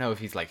 Like, I don't know if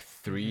he's like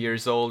 3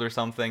 years old or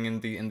something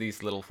in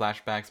these little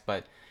flashbacks,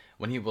 but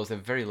when he was a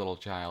very little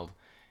child,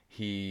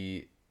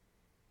 he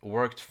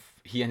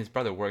and his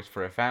brother worked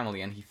for a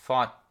family, and he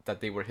thought that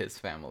they were his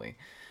family,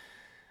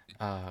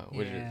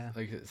 which is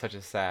like such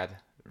a sad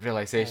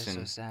realization.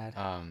 That is so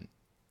sad.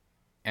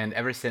 And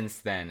ever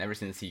since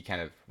he kind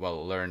of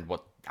learned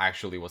what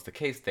actually was the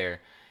case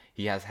there,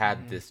 he has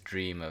had this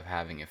dream of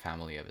having a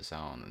family of his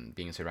own and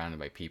being surrounded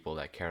by people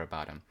that care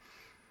about him,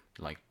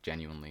 like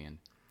genuinely. And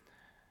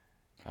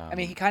I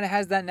mean, he kind of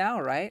has that now,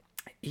 right?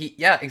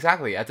 Yeah,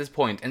 exactly. At this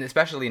point, and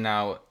especially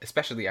now,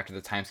 especially after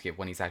the time skip,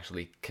 when he's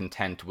actually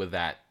content with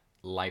that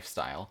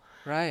lifestyle,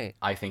 Right.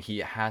 I think he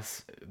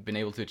has been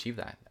able to achieve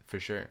that for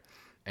sure.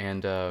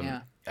 And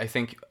I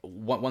think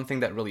one thing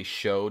that really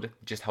showed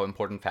just how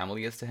important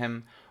family is to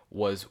him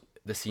was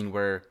the scene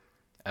where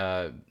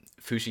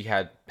Fushi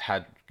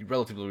had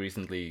relatively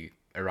recently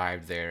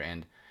arrived there,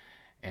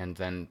 and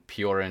then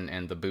Piorin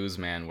and the booze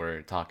man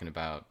were talking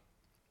about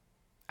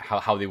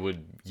how they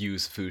would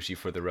use Fushi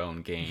for their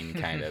own gain,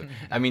 kind of.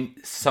 I mean,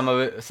 some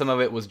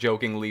of it was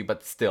jokingly,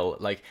 but still,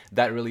 like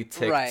that really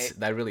ticked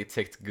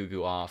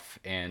Gugu off,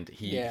 and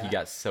he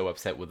got so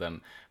upset with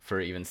them for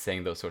even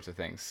saying those sorts of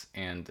things.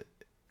 And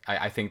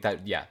I think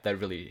that that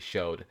really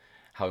showed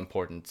how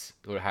important,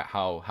 or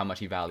how much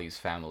he values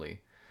family.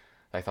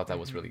 I thought that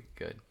was really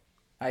good.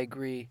 I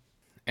agree.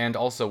 And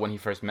also, when he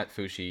first met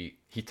Fushi,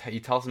 he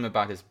tells him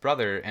about his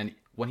brother, and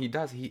when he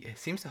does, he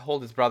seems to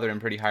hold his brother in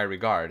pretty high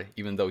regard,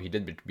 even though he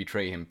did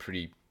betray him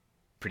pretty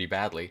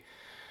badly.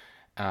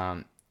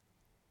 Um,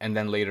 and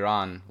then later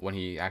on, when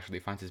he actually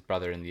finds his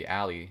brother in the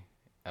alley,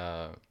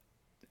 uh,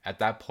 at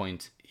that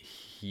point,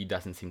 he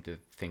doesn't seem to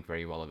think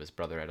very well of his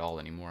brother at all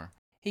anymore.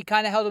 He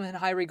kind of held him in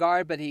high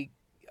regard, but he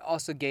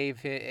also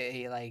gave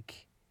a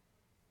like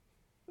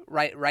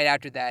right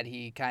after that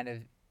he kind of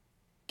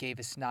gave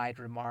a snide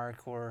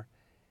remark or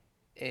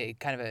a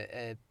kind of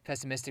a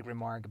pessimistic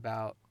remark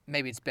about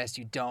maybe it's best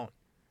you don't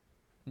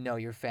know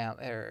your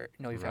family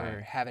Right.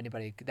 or have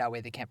anybody that way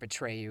they can't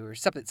betray you or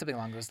something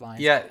along those lines.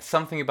 Yeah,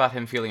 something about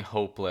him feeling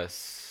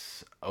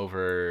hopeless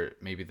over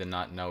maybe the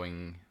not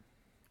knowing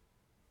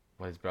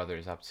what his brother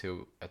is up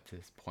to at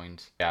this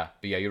point. Yeah,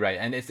 but yeah, you're right.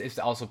 And it's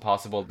also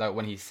possible that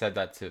when he said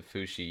that to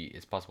Fushi,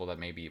 it's possible that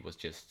maybe it was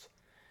just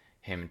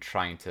him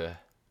trying to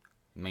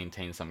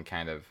maintain some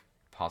kind of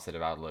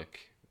positive outlook,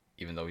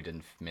 even though he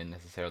didn't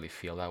necessarily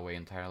feel that way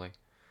entirely.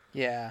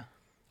 Yeah,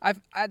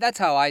 that's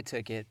how I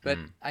took it, but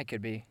Mm. I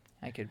could be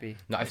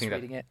No, I think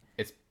that misreading it.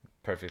 it's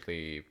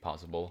perfectly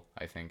possible,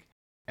 I think.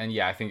 And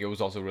yeah, I think it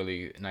was also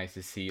really nice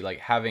to see, like,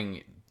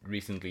 having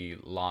recently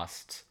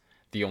lost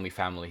the only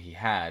family he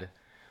had,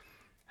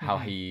 how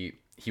Hmm. he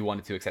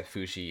wanted to accept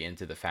Fushi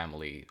into the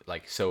family,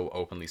 like, so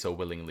openly, so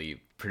willingly,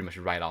 pretty much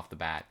right off the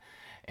bat.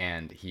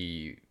 And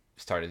he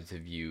started to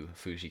view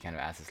Fushi kind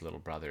of as his little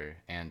brother,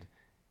 and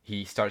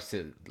he starts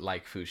to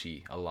like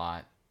Fushi a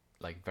lot,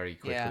 like, very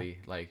Yeah. quickly,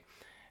 like,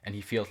 and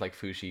he feels like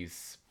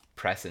Fushi's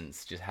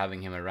presence, just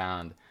having him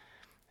around,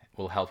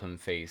 will help him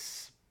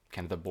face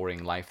kind of the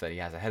boring life that he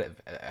has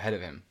ahead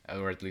of him,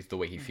 or at least the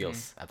way he Hmm.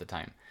 feels at the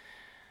time.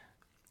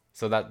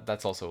 So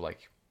that's also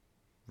like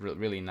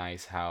really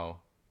nice how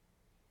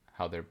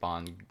their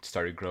bond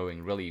started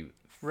growing really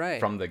Right.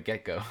 from the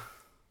get go.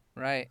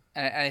 Right.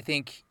 And I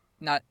think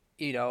not,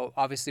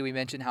 obviously we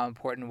mentioned how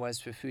important it was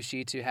for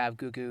Fushi to have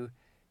Gugu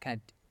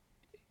kind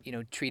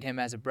of, treat him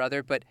as a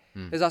brother, but it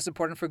Mm, was also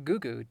important for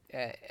Gugu,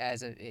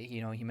 as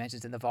he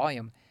mentions in the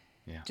volume,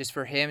 yeah. just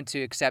for him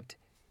to accept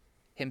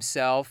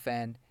himself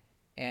and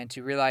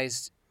to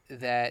realize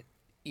that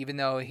even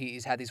though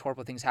he's had these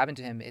horrible things happen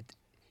to him,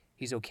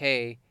 he's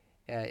okay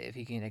if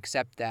he can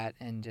accept that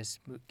and just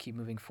keep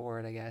moving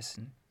forward, I guess.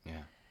 And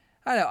Yeah.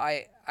 I don't know.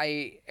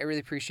 I really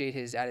appreciate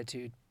his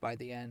attitude by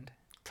the end.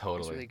 It's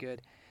Totally. really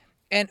good.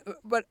 And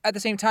but at the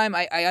same time,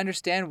 I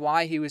understand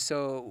why he was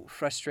so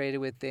frustrated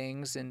with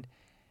things and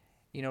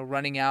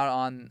running out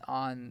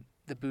on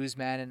the booze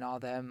man and all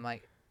them.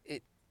 Like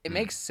it Mm,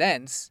 makes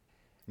sense.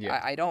 yeah.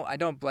 I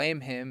don't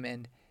blame him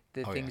and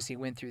the Oh yeah. things he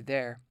went through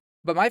there.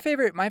 But my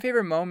favorite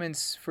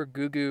moments for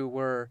Gugu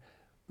were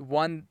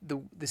one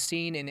the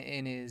scene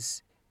in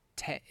his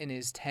in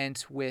his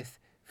tent with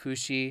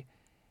Fushi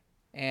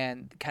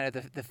and kind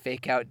of the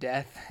fake out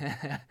death,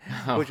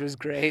 Oh which was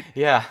great.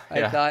 yeah, I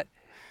yeah. thought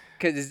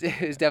because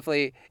it was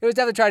definitely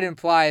trying to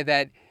imply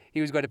that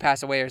he was going to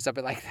pass away or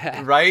something like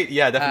that. Right?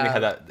 Yeah, definitely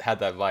Uh, had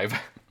that vibe.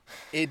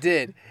 it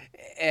did,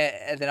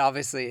 and then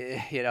obviously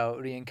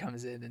Rian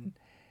comes in and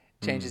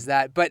Mm, changes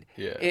that. But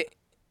yeah. it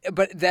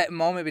but that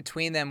moment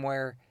between them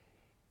where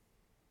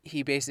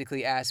he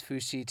basically asks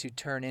Fushi to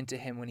turn into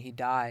him when he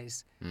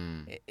dies.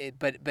 Mm,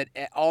 But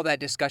all that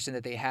discussion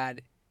that they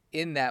had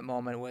in that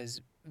moment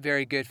was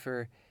very good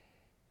for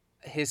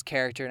his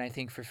character, and I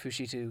think for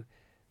Fushi to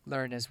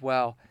learn as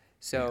well. yeah.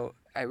 So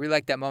I really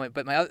like that moment.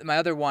 But my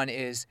other one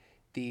is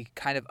the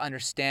kind of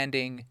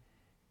understanding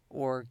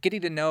or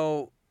getting to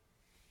know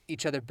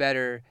each other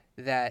better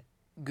that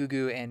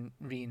Gugu and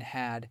Rin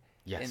had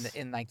Yes.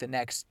 in like the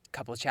next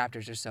couple of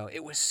chapters or so.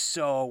 It was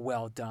so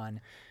well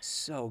done,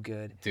 so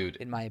good, Dude,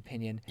 in my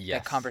opinion. That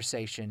yes.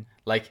 conversation.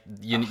 Like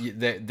Oh,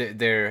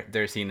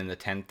 their scene in the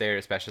tent there,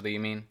 especially. You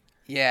mean?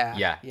 yeah,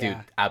 Yeah, dude, yeah.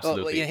 Well,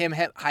 absolutely. him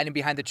hiding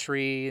behind the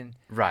tree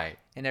Right.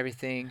 and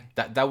everything.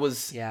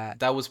 Yeah,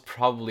 That was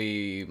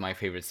probably my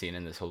favorite scene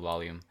in this whole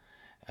volume,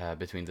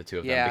 between the two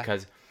of them, yeah.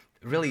 because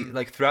really, Hmm.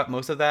 like, throughout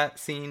most of that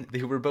scene,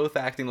 they were both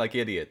acting like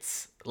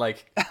idiots.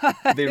 Like,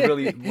 they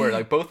really were.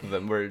 Like, both of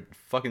them were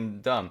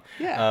fucking dumb.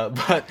 Yeah,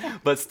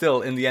 But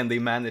still, in the end, they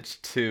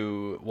managed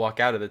to walk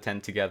out of the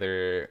tent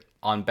together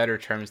on better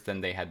terms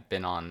than they had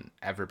been on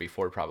ever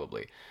before,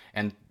 probably.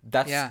 And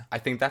yeah. I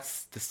think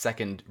that's the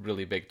second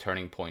really big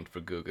turning point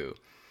for Gugu.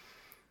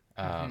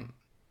 Hmm.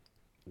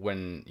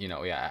 When,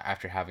 yeah,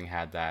 after having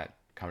had that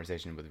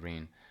conversation with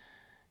Reen.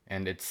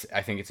 And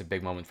I think it's a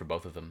big moment for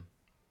both of them.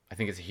 I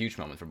think it's a huge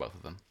moment for both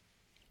of them.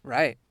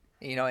 Right.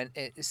 And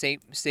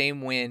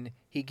same when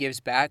he gives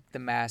back the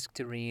mask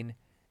to Reen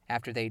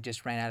after they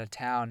just ran out of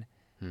town.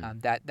 Hmm.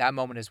 That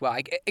moment as well.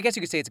 I guess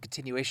you could say it's a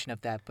continuation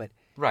of that, but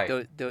Right.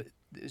 the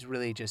is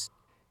really just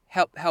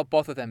help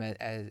both of them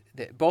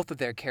both of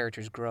their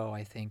characters grow.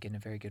 I think in a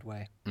very good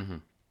way. Hmm.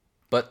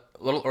 But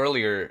a little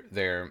earlier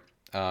there,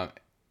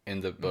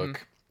 in the Hmm.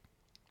 book,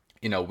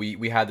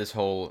 we had this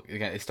whole,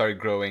 again, it started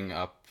growing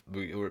up.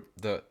 We were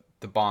the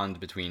bond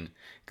between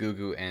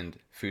Gugu and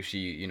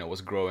Fushi,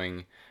 was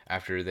growing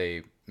after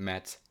they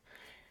met,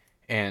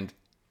 and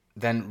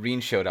then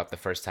Reen showed up the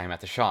first time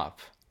at the shop,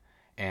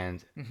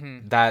 and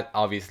Mm-hmm. that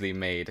obviously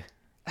made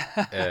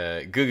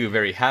Gugu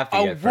very happy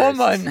A at first.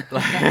 woman!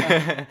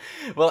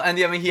 Well, and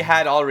I mean, he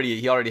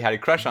already had a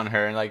crush on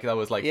her, and like that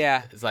was like,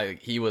 Yeah. it's like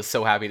he was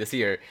so happy to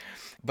see her.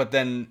 But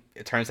then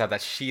it turns out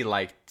that she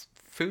liked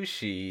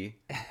Fushi,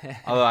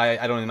 although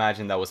I don't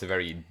imagine that was a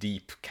very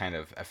deep kind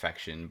of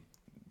affection.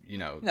 You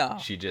know, No,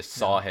 she just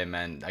saw him,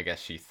 and I guess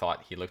she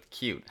thought he looked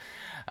cute.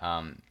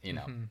 You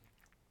know,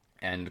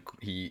 and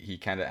he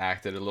kind of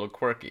acted a little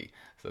quirky,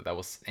 so that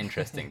was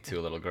interesting to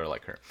a little girl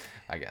like her,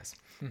 I guess.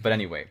 But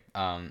anyway,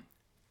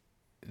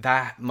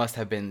 that must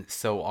have been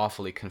so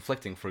awfully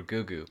conflicting for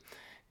Gugu,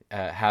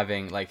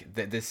 having like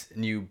this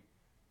new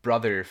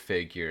brother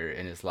figure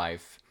in his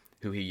life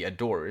who he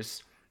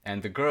adores,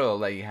 and the girl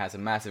that he has a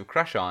massive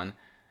crush on,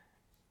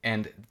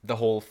 and the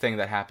whole thing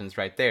that happens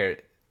right there,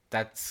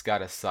 that's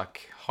gotta suck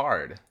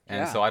hard.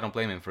 And Yeah. so I don't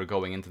blame him for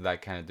going into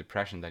that kind of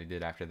depression that he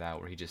did after that,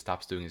 where he just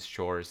stops doing his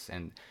chores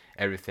and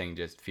everything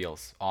just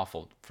feels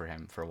awful for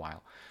him for a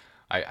while.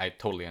 I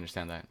totally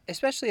understand that.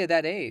 Especially at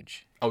that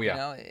age. Oh, yeah. You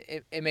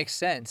know, it makes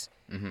sense.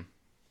 Hmm.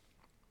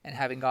 And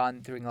having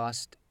gone through and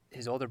lost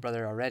his older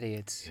brother already,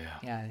 it's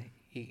Yeah.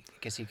 I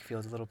guess he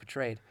feels a little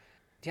betrayed.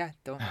 Yeah,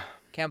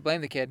 can't blame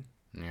the kid.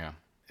 Yeah.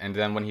 And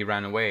then when he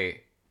ran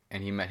away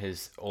and he met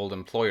his old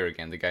employer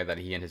again, the guy that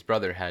he and his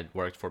brother had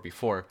worked for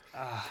before,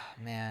 Ah,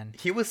 man.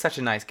 he was such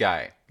a nice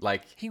guy.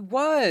 Like, He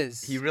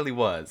was. he really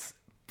was.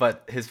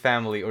 But his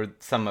family, or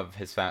some of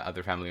his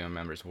other family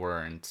members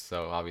weren't,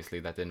 so obviously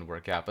that didn't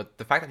work out. But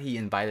the fact that he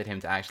invited him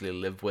to actually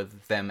live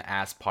with them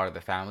as part of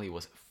the family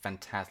was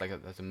fantastic.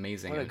 Like, that's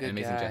amazing. What a An good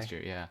amazing guy.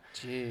 gesture, yeah.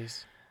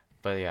 Jeez.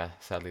 But yeah,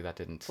 sadly that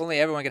didn't. If only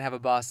everyone could have a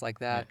boss like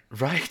that.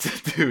 Right,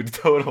 dude,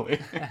 totally.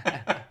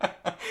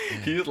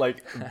 He's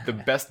like the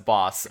best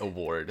boss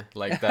award.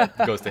 Like, that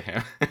goes to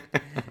him.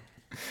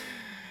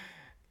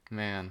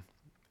 Man.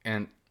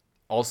 And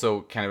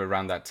also, kind of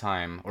around that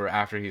time, or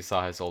after he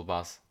saw his old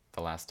boss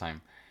the last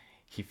time,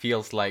 he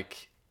feels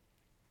like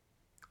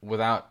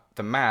without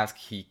the mask,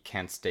 he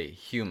can't stay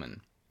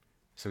human.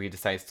 So he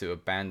decides to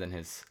abandon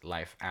his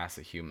life as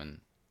a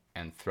human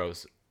and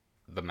throws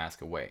the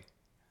mask away.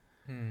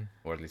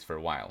 Or at least for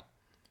a while.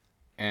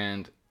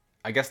 And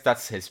I guess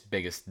that's his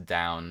biggest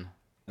down.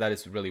 That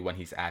is really when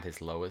he's at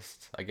his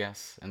lowest, I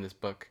guess, in this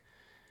book.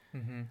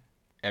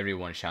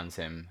 Everyone shuns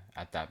him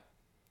at that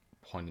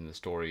point in the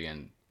story,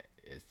 and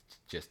it's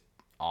just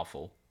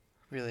awful.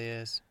 Really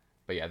is.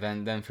 But yeah,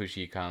 then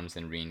Fushi comes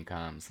and Reen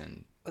comes,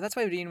 and Well, that's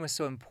why Reen was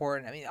so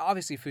important. I mean,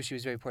 obviously Fushi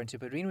was very important too,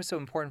 but Reen was so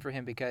important for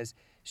him because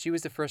she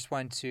was the first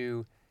one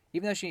to,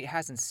 even though she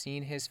hasn't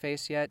seen his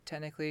face yet,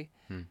 technically,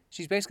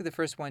 she's basically the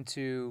first one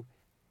to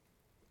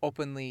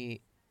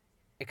openly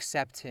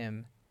accept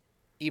him,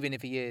 even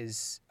if he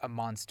is a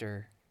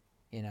monster,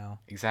 you know.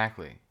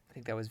 exactly, I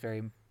think that was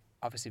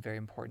obviously very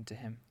important to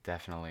him.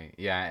 definitely,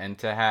 yeah, and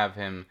to have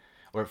him,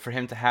 or for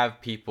him to have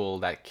people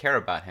that care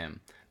about him,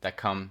 that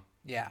come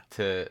Yeah.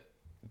 to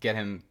get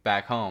him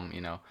back home,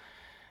 you know.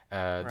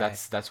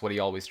 That's what he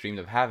always dreamed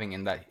of having,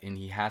 and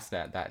he has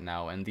that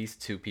now. And these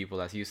two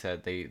people, as you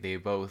said, they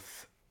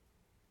both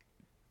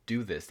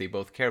do this. They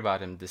both care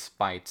about him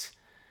despite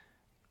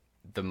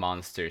the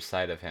monster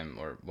side of him,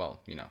 or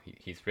well, you know,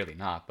 he's really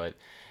not, but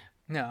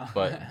No.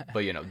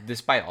 but you know,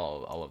 despite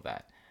all of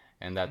that,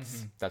 and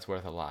that's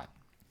worth a lot.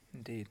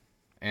 Indeed.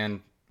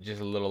 And just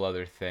a little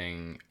other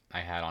thing I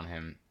had on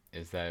him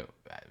is that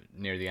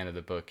near the end of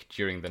the book,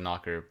 during the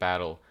Knocker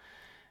battle,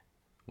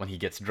 when he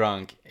gets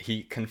drunk,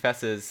 he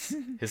confesses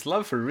his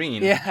love for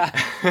Reen. Yeah.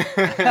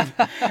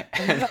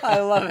 I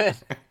love it.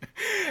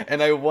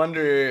 And I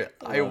wonder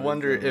so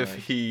if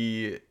much.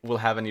 he will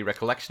have any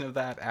recollection of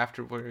that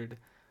afterward,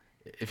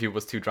 if he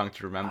was too drunk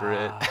to remember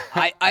it.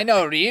 I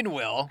know Reen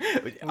will.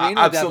 Reen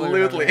will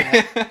definitely Absolutely.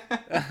 remember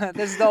that.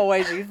 There's no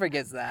way she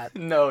forgets that.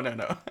 No.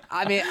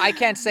 I mean, I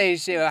can't say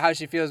how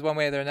she feels one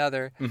way or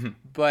another,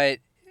 but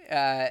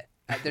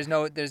there's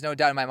no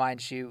doubt in my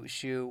mind she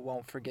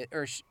won't forget,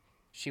 or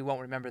she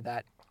won't remember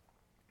that.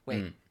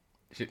 Wait,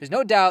 there's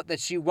no doubt that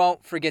she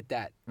won't forget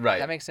that. Right.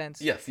 That makes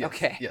sense. Yes.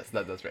 Okay. Yes,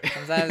 that's right.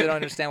 Sometimes I don't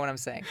understand what I'm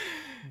saying,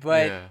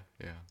 but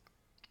yeah.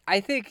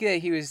 I think that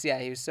he was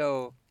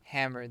so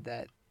hammered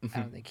that I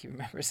don't think he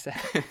remembers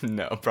that.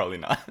 No, probably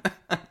not.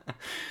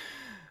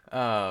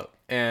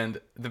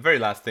 And the very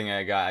last thing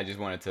I just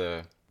wanted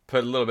to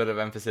put a little bit of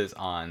emphasis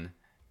on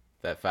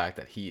that fact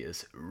that he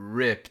is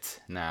ripped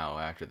now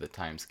after the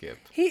time skip.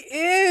 He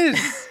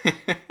is.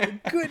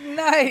 Good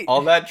night.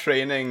 All that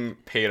training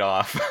paid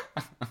off.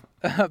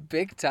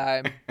 Big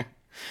time.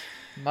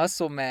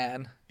 Muscle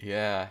man.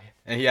 Yeah.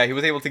 And yeah, he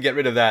was able to get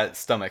rid of that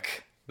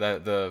stomach,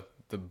 the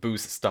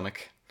booze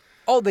stomach.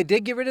 Oh, they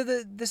did get rid of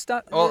the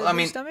stomach. Well, I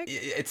mean, stomach.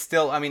 it's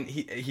still. I mean,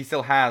 he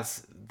still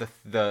has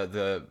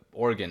the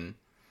organ.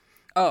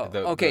 Oh,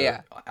 The okay,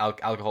 yeah.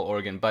 Alcohol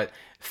organ, but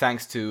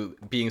thanks to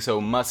being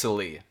so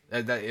muscly,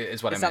 that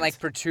is what It's I not meant. like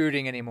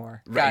protruding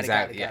anymore. Right, Got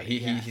exactly. it, Yeah, got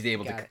it, he's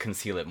able to got it.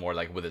 conceal it more,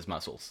 like with his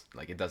muscles.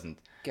 Like it doesn't.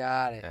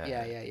 Got it.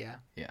 Yeah.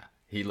 Yeah,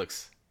 he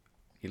looks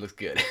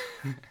good.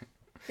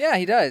 Yeah,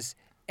 he does.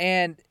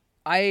 And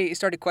I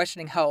started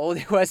questioning how old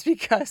he was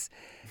because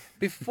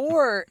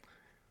before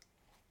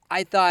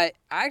I thought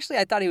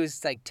he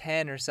was like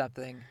 10 or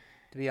something,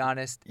 to be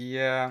honest.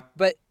 Yeah.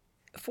 But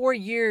 4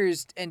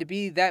 years and to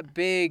be that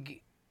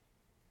big,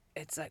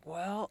 it's like,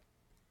 well,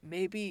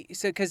 maybe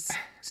so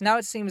now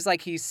it seems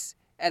like he's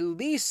at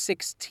least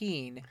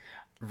 16.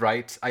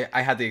 Right.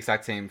 I had the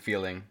exact same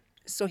feeling.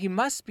 So he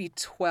must be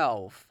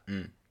 12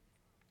 Mm.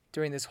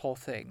 during this whole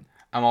thing.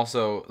 I'm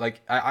also like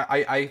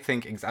I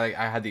think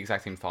I had the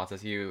exact same thoughts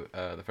as you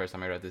the first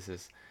time I read this.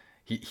 Is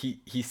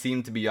he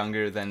seemed to be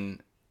younger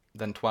than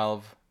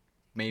 12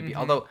 maybe, Mm-hmm.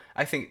 although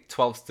I think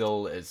 12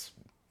 still is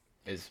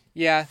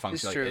Yeah, it's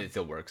functional, true. like, it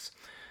still works.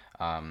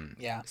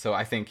 Yeah. So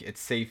I think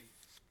it's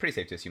pretty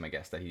safe to assume, I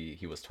guess, that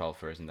he was 12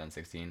 first and then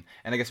 16.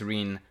 And I guess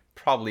Reen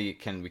probably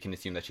we can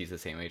assume that she's the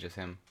same age as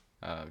him,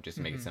 just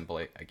to make it simple,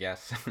 I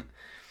guess.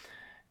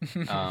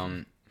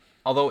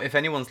 Although if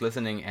anyone's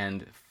listening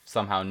and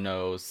somehow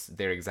knows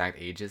their exact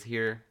ages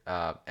here,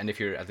 and if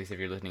you're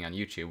listening on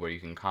YouTube where you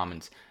can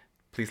comment,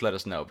 please let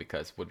us know,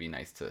 because it would be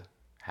nice to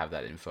have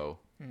that info.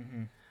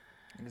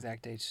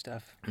 Exact age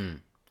stuff.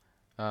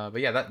 But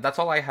yeah, that's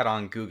all I had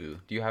on Gugu.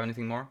 Do you have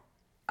anything more?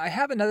 I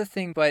have another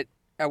thing, but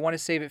I want to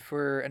save it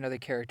for another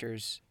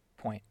character's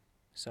point.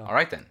 So All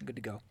right then. good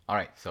to go. All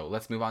right, so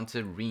let's move on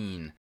to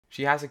Reen.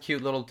 She has a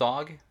cute little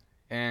dog,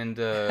 and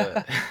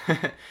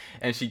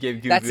and she gave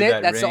Gugu That's it.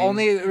 that That's the ring.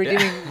 only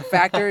redeeming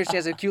factor. She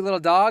has a cute little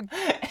dog.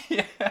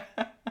 Yeah.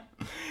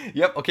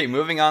 Yep. Okay.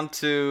 Moving on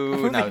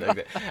to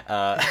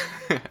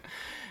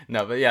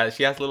no, but yeah,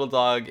 she has a little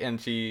dog,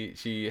 and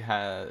she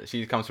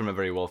comes from a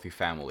very wealthy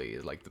family.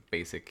 Like the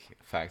basic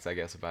facts, I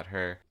guess, about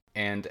her.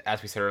 And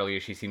as we said earlier,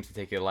 she seems to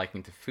take a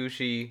liking to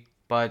Fushi,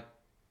 but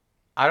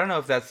I don't know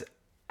if that's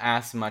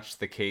as much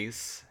the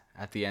case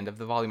at the end of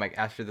the volume. Like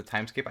after the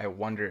time skip, I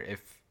wonder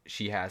if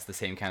she has the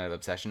same kind of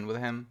obsession with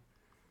him.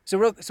 So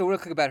real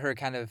quick about her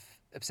kind of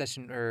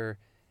obsession or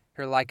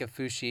her like of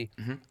Fushi.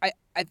 Mm-hmm.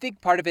 I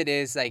think part of it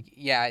is like,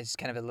 yeah, it's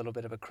kind of a little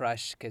bit of a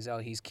crush because, oh,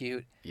 he's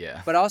cute.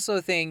 Yeah. But I also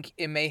think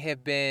it may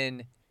have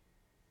been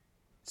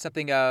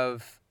something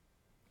of,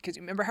 because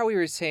remember how we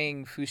were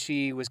saying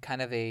Fushi was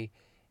kind of a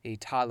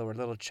toddler or a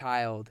little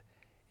child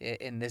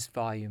in this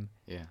volume,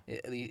 Yeah.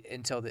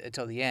 until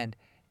the end.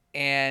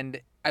 And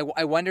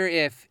I wonder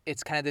if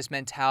it's kind of this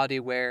mentality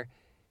where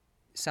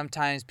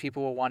sometimes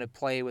people will want to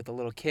play with a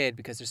little kid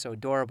because they're so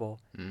adorable,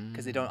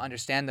 because they don't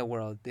understand the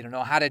world. They don't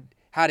know how to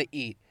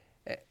eat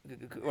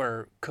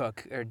or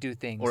cook or do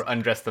things. Or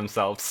undress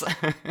themselves.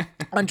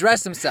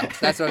 Undress themselves.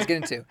 That's what I was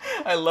getting to.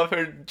 I love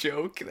her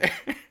joke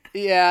there.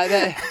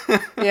 Yeah,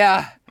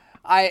 yeah.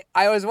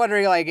 I was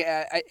wondering, like,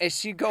 is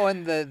she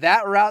going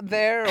that route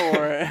there,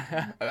 or?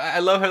 I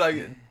love her,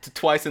 like,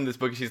 twice in this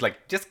book. She's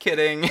like, just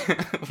kidding.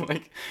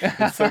 Like,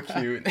 it's so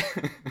cute.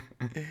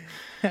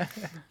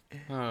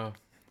 Oh.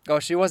 Oh,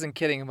 she wasn't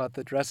kidding about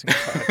the dressing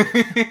part.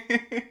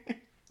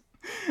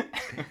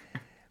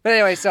 But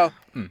anyway, so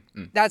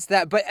that's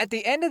that. But at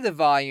the end of the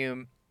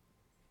volume,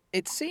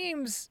 it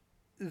seems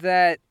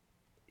that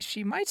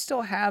she might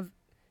still have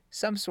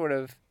some sort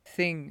of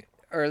thing,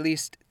 or at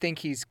least think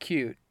he's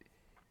cute,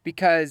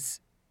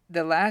 because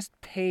the last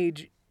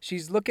page,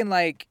 she's looking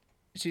like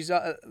she's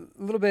a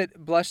little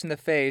bit blushed in the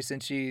face,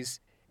 and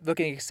she's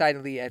looking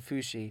excitedly at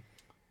Fushi.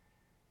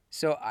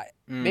 So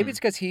maybe it's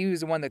because he was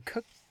the one that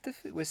cooked the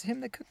food. Was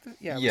him that cooked the?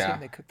 Yeah, it was him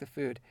that cooked the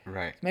food.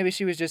 Right. Maybe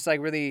she was just like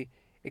really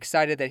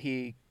excited that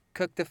he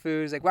cooked the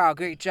food. It's like, wow,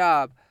 great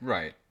job.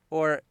 Right.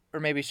 Or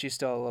maybe she's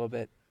still a little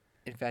bit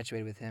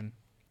infatuated with him.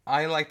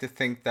 I like to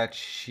think that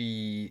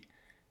she,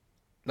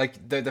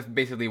 like the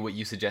basically what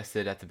you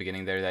suggested at the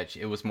beginning there, that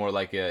it was more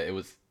like it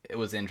was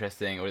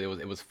interesting, or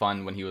it was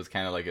fun when he was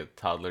kind of like a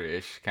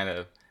toddler-ish kind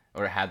of,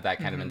 or had that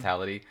kind of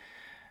mentality.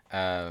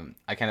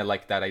 I kind of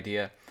liked that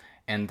idea,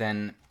 and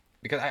then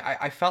because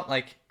I felt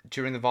like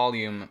during the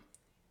volume,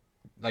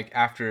 like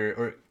after,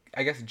 or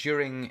I guess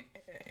during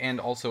and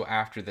also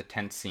after the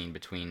tent scene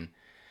between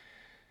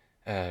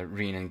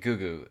Reen and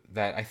Gugu,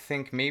 that I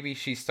think maybe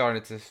she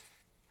started to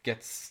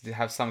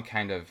have some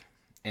kind of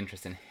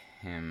interest in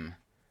him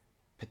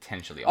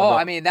potentially. Although,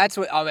 I mean that's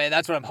what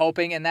I'm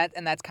hoping, and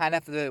that's kind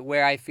of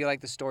where I feel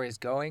like the story is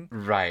going.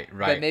 Right.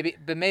 But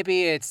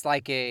maybe it's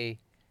like she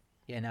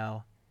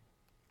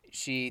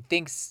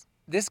thinks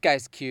this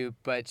guy's cute,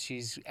 but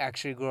she's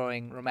actually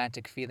growing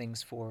romantic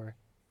feelings for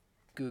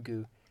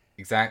Gugu.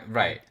 Exactly.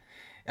 Right.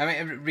 I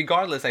mean,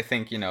 regardless, I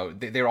think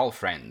they're all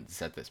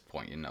friends at this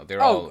point.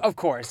 They're all of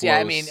course, close, yeah.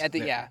 I mean,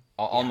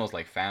 almost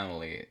like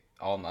family,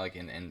 all like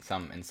in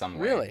some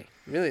way.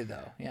 Really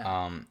though,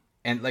 yeah.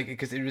 And like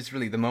because it was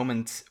really the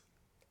moment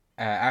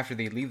after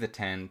they leave the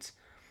tent,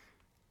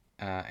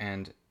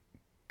 and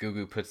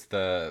Gugu puts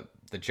the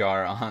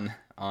jar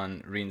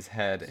on Reen's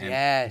head, and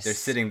they're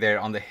sitting there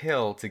on the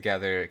hill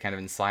together, kind of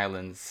in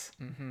silence,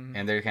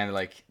 and they're kind of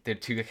like they're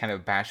too kind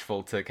of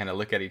bashful to kind of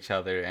look at each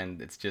other,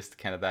 and it's just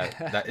kind of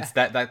that it's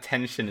that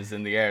tension is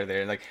in the air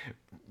there, like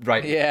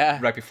right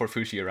before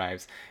Fushi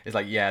arrives. It's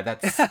like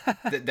that's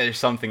there's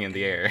something in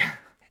the air.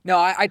 No,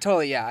 I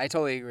totally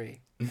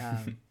agree.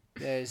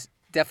 There's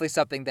definitely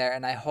something there,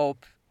 and I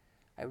hope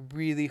I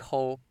really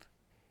hope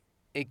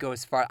it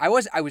goes far. I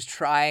was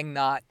trying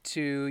not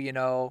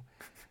to,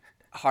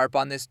 harp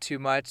on this too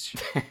much,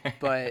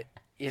 but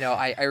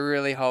I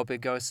really hope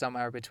it goes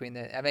somewhere between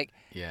the. I mean,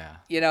 Yeah.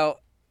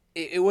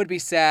 it would be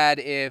sad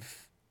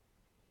if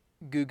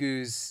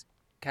Gugu's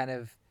kind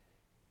of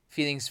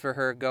feelings for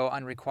her go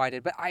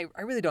unrequited, but I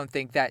really don't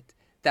think that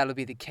that'll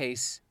be the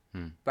case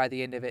Hmm. by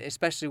the end of it,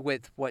 especially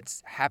with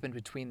what's happened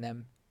between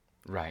them.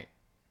 Right.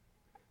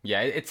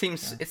 Yeah, it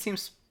seems Yeah. it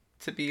seems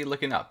to be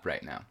looking up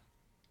right now.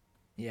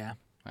 Yeah.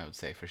 I would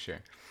say for sure.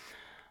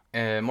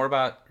 More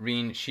about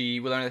Rin. We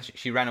learned that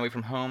she ran away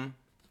from home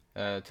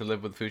to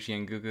live with Fushi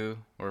and Gugu,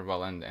 or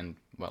well, and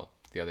well,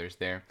 the others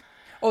there.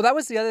 Oh, that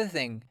was the other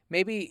thing.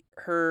 Maybe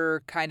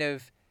her kind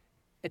of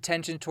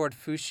attention toward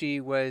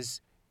Fushi was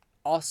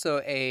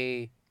also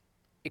a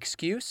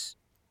excuse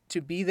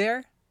to be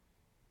there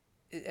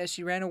as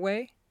she ran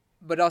away,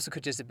 but also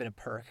could just have been a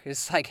perk.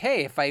 It's like,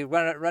 hey, if I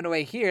run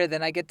away here,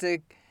 then I get to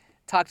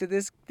talk to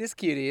this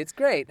cutie. It's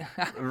great.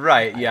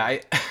 Right. Yeah.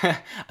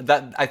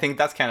 I think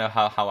that's kind of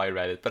how I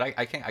read it, but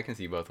I can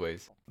see both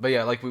ways. But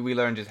yeah, like we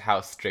learned just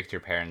how strict her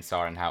parents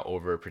are and how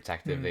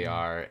overprotective they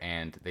are,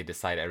 and they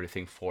decide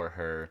everything for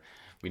her.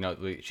 We know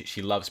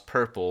she loves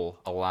purple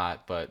a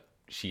lot, but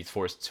she's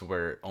forced to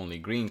wear only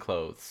green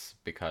clothes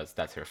because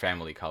that's her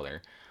family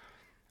color,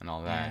 and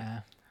all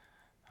that.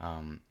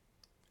 Yeah.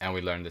 And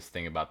we learned this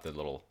thing about the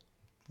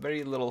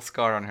very little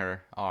scar on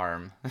her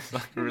arm. It's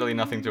like really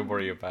nothing to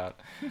worry about.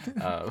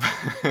 Uh,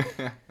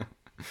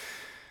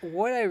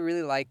 What I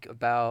really like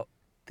about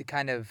the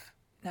kind of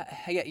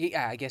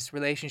I guess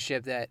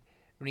relationship that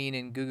Rin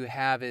and Gugu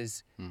have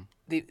is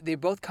they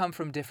both come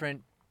from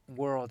different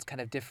worlds, kind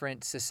of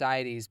different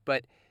societies,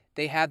 but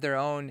they have their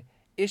own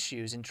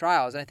issues and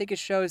trials. And I think it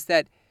shows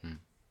that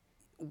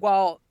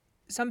while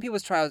some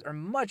people's trials are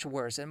much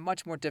worse and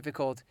much more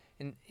difficult,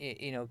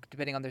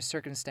 depending on their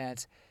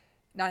circumstance,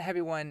 not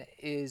everyone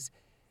is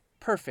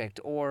perfect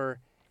or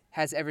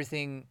has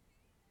everything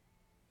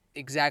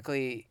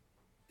exactly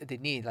that they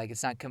need. Like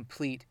it's not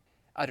complete,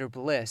 utter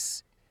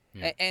bliss.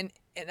 Yeah. And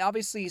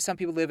obviously some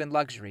people live in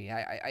luxury.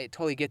 I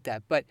totally get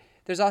that. But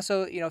there's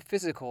also,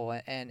 physical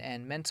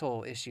and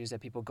mental issues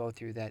that people go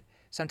through that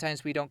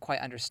sometimes we don't quite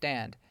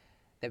understand.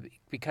 That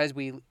because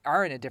we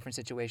are in a different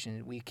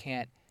situation, we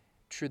can't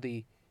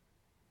truly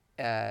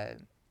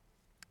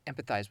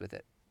empathize with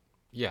it.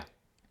 yeah.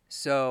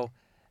 So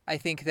I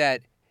think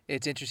that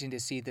it's interesting to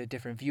see the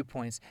different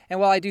viewpoints. And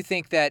while I do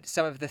think that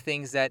some of the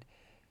things that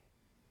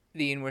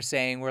Dean were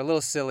saying were a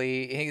little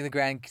silly in the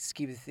grand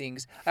scheme of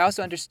things, I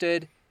also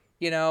understood,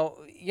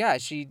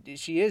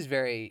 she is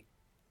very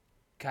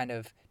kind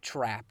of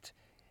trapped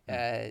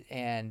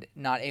and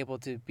not able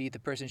to be the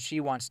person she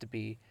wants to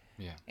be.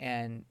 Yeah.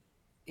 And,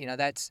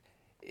 that's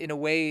in a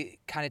way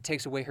kind of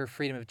takes away her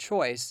freedom of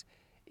choice.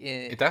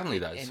 It definitely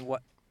does.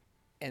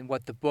 In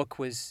what the book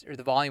was, or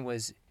the volume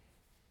was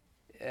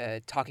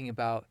talking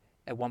about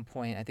at one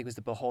point. I think it was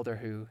the Beholder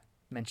who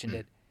mentioned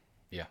it.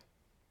 Yeah.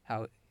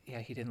 How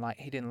he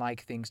didn't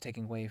like things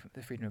taking away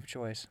the freedom of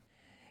choice.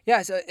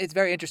 Yeah, so it's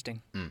very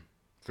interesting.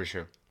 For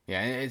sure.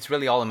 Yeah, and it's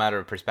really all a matter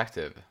of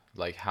perspective,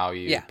 like how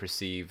you Yeah.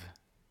 perceive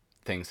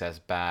things as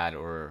bad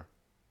or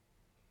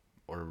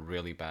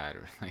really bad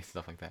or like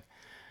stuff like that.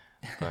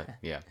 But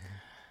yeah.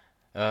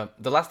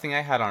 The last thing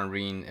I had on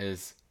Rin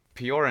is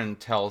Piorin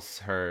tells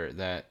her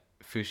that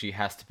Fushi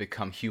has to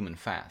become human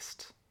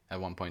fast at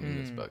one point in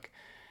this book.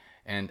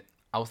 And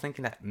I was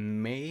thinking that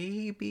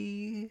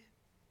maybe,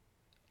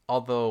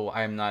 although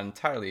I'm not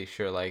entirely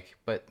sure,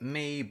 but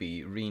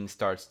maybe Rin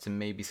starts to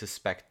maybe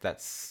suspect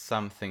that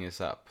something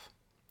is up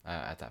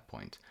at that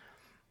point.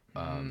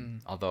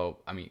 Although,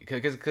 I mean,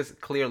 because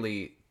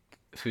clearly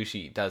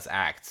Fushi does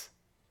act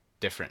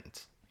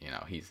different.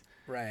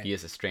 Right. He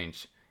is a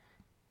strange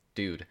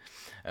dude,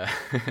 uh,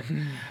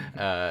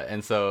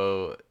 and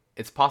so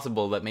it's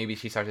possible that maybe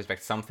she starts to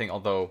suspect something.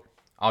 Although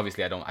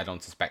obviously, I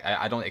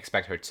don't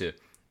expect her to,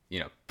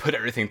 put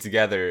everything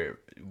together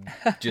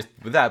just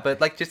with that.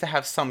 But like just to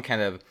have some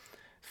kind of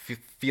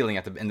feeling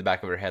in the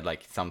back of her head,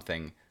 like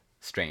something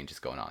strange is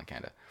going on,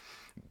 kind of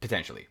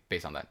potentially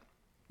based on that.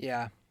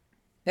 Yeah.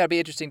 That'll be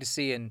interesting to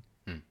see, and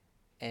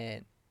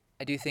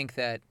I do think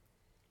that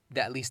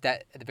at least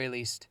at the very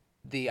least,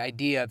 the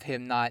idea of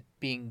him not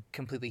being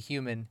completely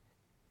human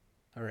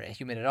or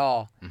human at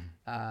all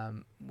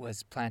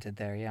was planted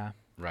there. Yeah.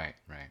 Right.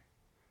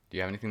 Do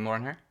you have anything more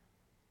on her?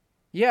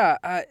 Yeah.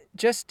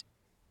 Just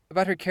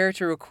about her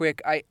character, real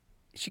quick.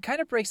 She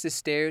kind of breaks the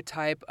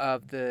stereotype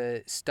of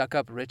the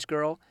stuck-up rich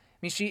girl. I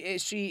mean,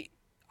 she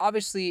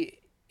obviously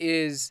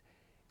is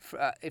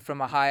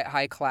from a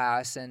high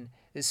class and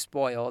is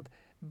spoiled,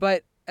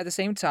 but at the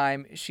same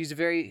time, she's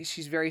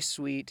very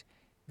sweet,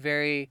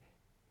 very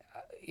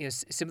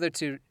similar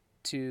to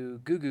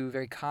Gugu,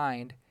 very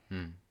kind.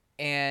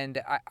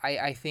 And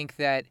I think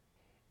that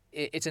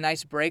it's a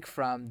nice break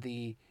from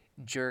the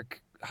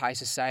jerk high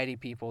society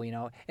people.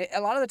 A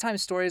lot of the time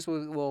stories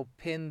will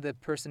pin the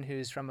person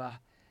who's from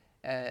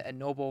a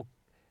noble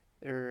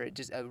or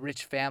just a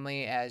rich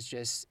family as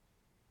just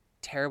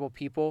terrible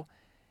people,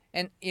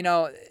 and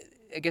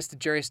I guess the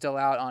jury's still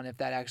out on if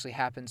that actually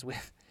happens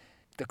with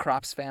the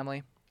Crops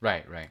family.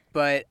 Right, right.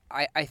 But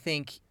I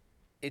think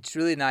it's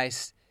really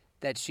nice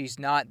that she's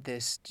not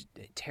this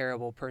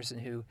terrible person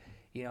who,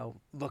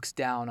 looks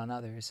down on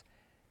others.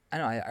 I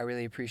know, I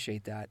really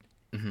appreciate that.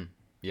 Hmm.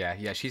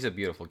 Yeah, she's a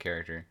beautiful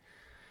character.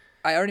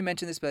 I already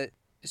mentioned this, but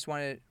just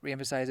want to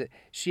reemphasize it.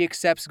 She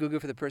accepts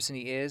Gugu for the person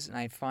he is, and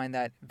I find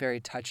that very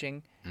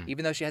touching,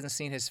 even though she hasn't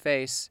seen his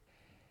face.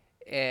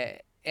 And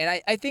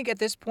I think at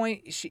this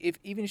point,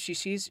 even if she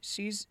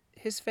sees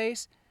his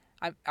face,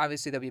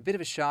 obviously there'll be a bit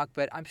of a shock,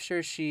 but I'm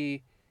sure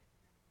she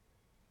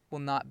will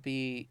not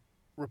be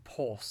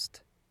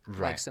repulsed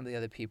Right. like some of the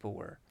other people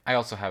were. I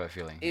also have a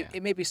feeling.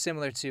 It may be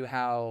similar to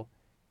how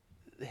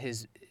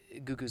his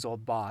Gugu's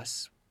old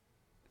boss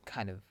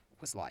kind of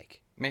was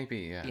like.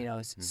 Maybe,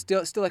 yeah.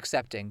 Still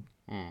accepting.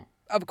 Mm.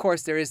 Of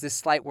course, there is this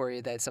slight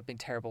worry that something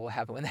terrible will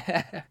happen when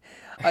that.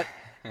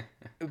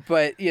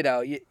 But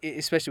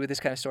especially with this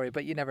kind of story,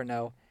 but you never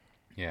know.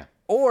 Yeah.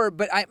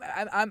 But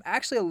I'm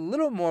actually a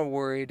little more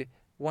worried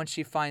once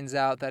she finds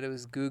out that it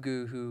was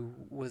Gugu who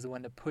was the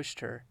one that pushed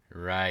her.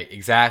 Right,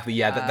 exactly.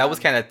 Yeah, that was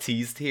kind of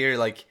teased here.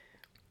 Like,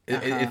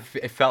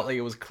 it felt like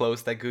it was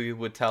close that Gugu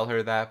would tell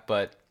her that,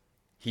 but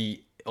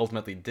he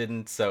ultimately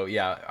didn't. So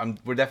yeah,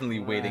 we're definitely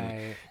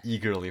waiting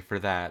eagerly for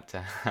that to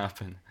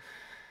happen.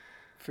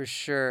 For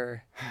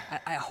sure.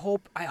 I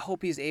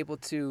hope he's able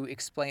to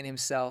explain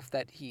himself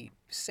that he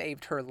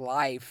saved her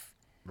life.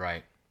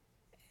 Right.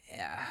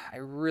 Yeah, I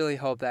really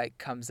hope that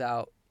comes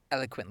out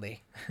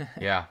eloquently.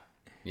 Yeah,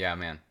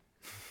 man.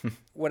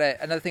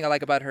 Another thing I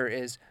like about her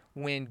is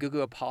when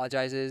Gugu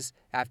apologizes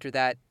after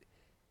that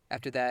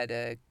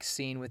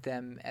scene with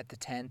them at the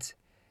tent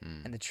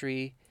and the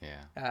tree.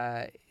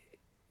 Yeah.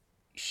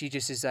 She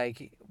just is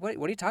like, what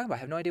are you talking about? I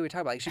have no idea what you're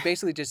talking about. Like, she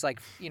basically just like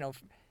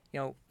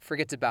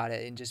forgets about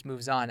it and just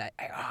moves on.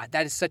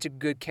 That is such a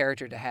good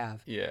character to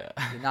have. Yeah.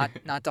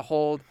 not to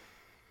hold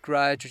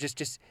grudge or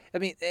just. I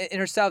mean, in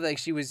herself, like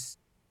she was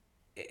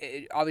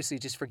obviously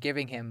just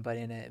forgiving him, but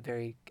in a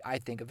very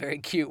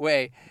cute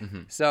way.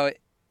 Mm-hmm. So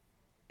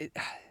it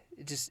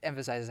just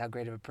emphasizes how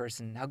good of a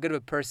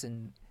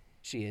person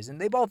she is,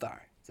 and they both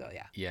are. So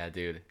yeah. Yeah,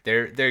 dude.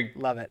 They're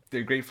Love it.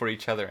 They're great for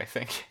each other, I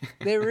think.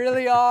 They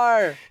really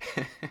are.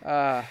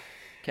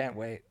 Can't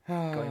wait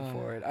going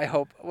forward. I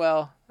hope.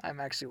 Well, I'm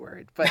actually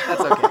worried, but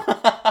that's okay.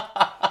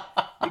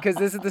 Because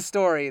this is the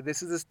story.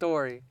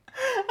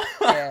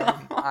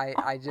 And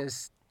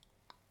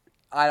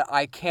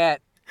I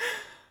can't.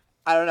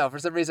 I don't know. For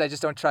some reason, I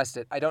just don't trust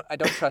it. I don't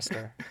trust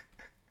her.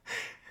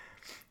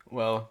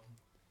 Well,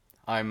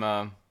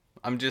 the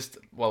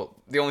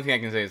only thing I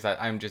can say is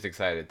that I'm just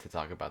excited to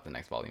talk about the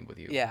next volume with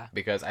you. Yeah.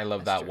 Because I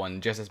love that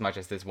one just as much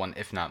as this one,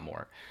 if not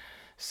more.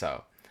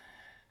 So,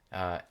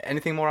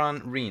 anything more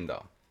on Reen,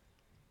 though?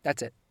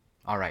 That's it.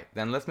 All right,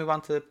 then let's move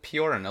on to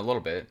Pioran a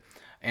little bit.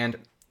 And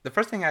the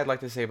first thing I'd like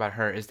to say about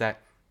her is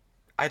that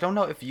I don't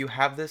know if you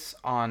have this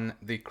on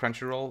the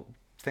Crunchyroll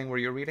thing where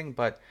you're reading,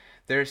 but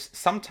there's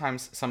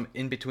sometimes some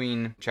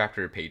in-between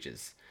chapter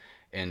pages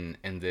in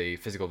the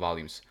physical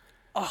volumes.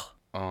 Oh.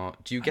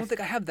 Do you I get? don't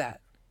think I have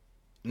that.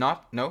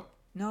 Not? No?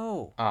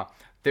 No.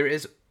 There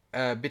is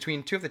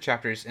between two of the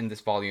chapters in this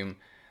volume.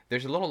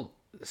 There's a little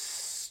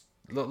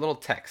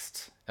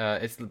text.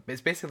 It's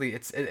basically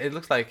it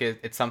looks like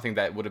it's something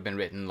that would have been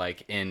written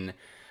like in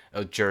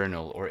a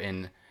journal or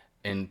in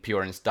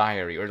Pioran's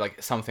diary or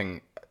like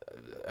something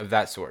of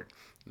that sort.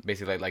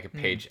 Basically like a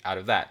page out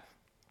of that,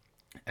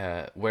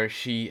 where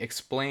she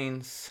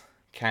explains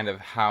kind of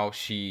how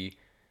she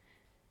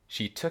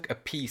took a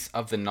piece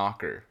of the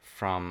knocker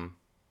from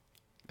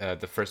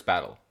the first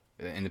battle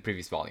in the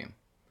previous volume.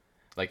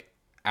 Like,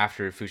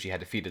 after Fushi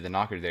had defeated the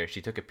knocker there,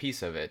 she took a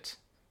piece of it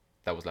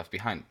that was left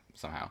behind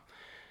somehow.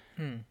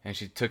 And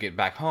she took it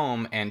back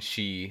home, and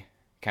she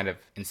kind of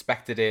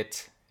inspected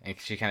it, and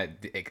she kind of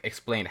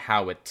explained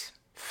how it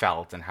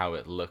felt and how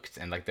it looked,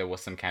 and like there was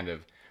some kind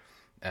of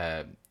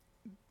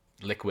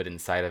liquid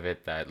inside of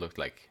it that looked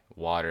like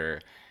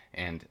water,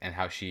 and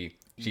how she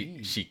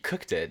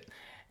cooked it,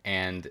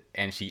 and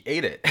she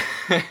ate it.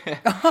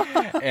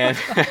 and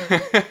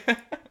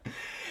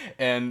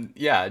and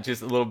yeah,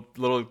 just a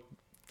little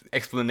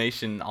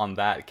explanation on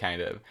that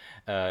kind of.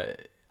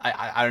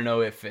 I don't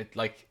know if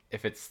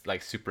it's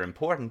like super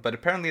important, but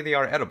apparently they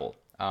are edible.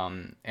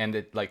 And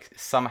it like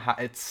somehow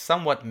it's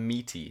somewhat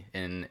meaty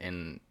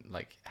in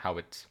like how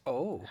it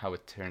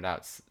turned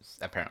out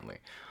apparently.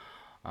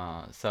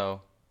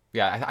 So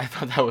yeah, I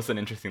thought that was an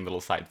interesting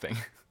little side thing.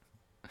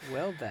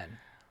 Well then,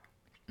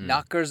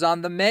 knockers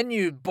on the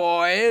menu,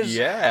 boys.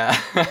 Yeah.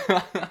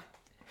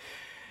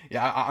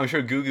 Yeah, I'm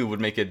sure Gugu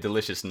would make a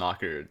delicious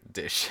knocker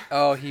dish.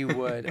 Oh, he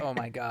would. Oh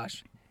my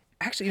gosh.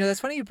 Actually, that's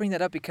funny you bring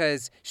that up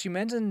because she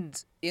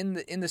mentions in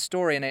the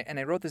story, and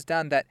I wrote this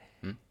down, that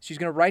she's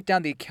going to write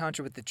down the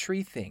encounter with the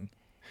tree thing.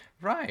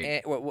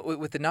 Right.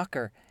 With the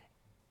knocker.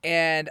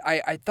 And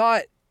I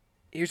thought,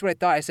 here's what I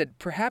thought. I said,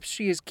 perhaps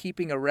she is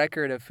keeping a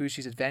record of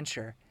Fushi's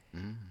adventure.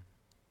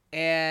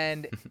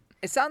 And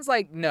it sounds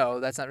like, no,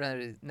 that's not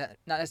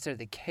necessarily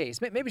the case.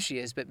 Maybe she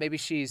is, but maybe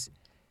she's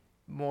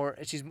more.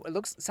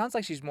 Sounds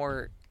like she's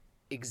more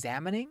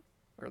examining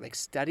or like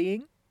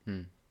studying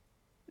Hmm.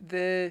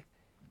 the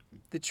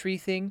tree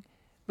thing.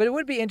 But it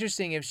would be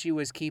interesting if she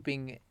was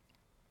keeping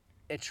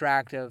a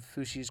track of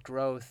Fushi's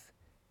growth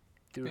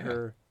through Yeah.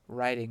 her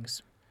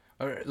writings.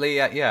 Or, like,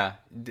 yeah, yeah.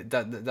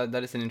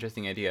 That is an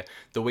interesting idea.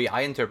 The way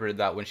I interpreted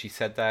that when she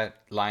said that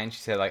line, she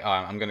said like, "Oh,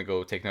 I'm gonna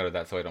go take note of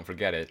that so I don't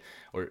forget it,"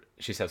 or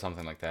she said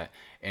something like that.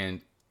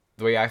 And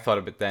the way I thought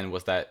of it then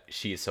was that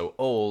she is so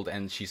old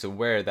and she's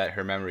aware that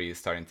her memory is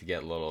starting to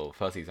get a little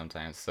fuzzy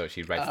sometimes, so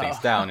she writes things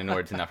Oh, down in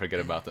order to not forget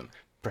about them.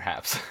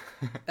 Perhaps.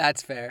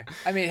 that's fair.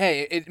 I mean,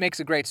 hey, it makes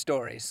a great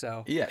story,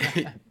 so Yeah,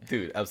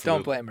 dude, don't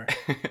absolutely. blame her.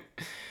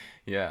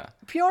 Yeah.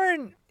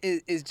 Bjorn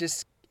is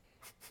just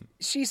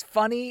she's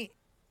funny,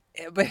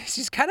 but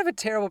she's kind of a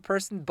terrible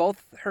person.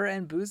 Both her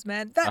and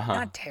Boozman, Uh-huh.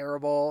 not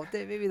terrible.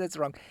 Maybe that's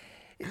wrong.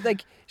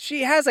 Like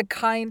she has a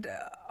kind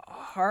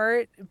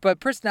heart,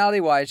 but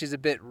personality-wise, she's a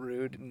bit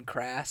rude and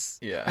crass.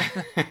 Yeah.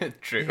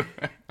 True.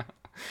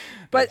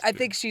 But That's I true.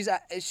 think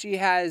she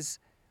has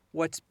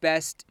what's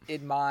best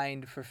in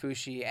mind for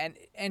Fushi, and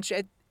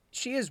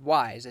she is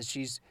wise, as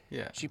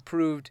Yeah. she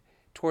proved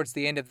towards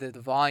the end of the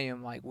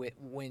volume, like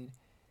when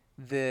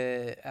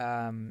the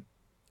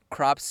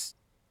Crop's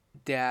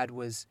dad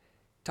was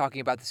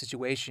talking about the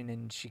situation,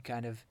 and she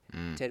kind of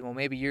Mm, said, "Well,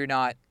 maybe you're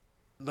not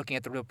looking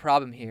at the real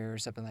problem here," or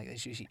something like that.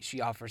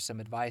 She offers some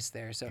advice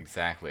there. So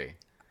exactly.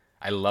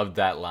 I love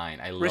that line.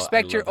 I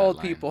respect your love that old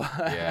line. people.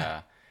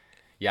 Yeah.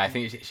 Yeah, I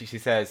think she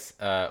says,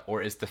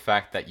 or is the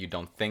fact that you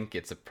don't think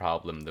it's a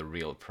problem the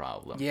real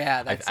problem?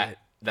 Yeah, that's it. That's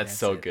That's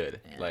so it.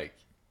 good. Yeah. Like,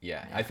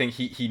 yeah, I Yeah. think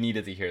he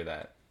needed to hear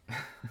that.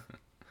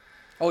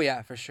 Oh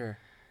yeah, for sure.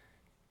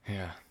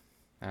 Yeah.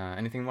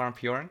 Anything more on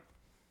Piorin?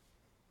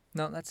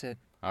 No, that's it.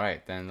 All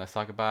right, then let's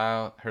talk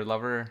about her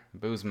lover,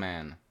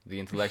 Boozman, the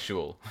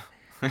intellectual.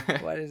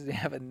 Why does he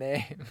have a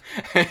name?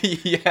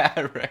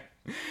 Yeah,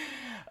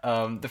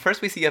 right. The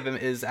first we see of him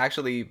is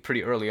actually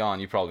pretty early on.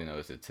 You probably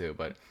noticed it too,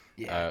 but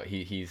Yeah.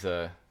 he's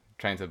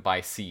trying to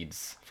buy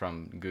seeds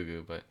from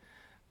Gugu, but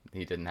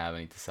he didn't have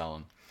any to sell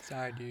him.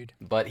 Sorry, dude.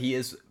 But he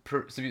is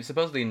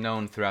supposedly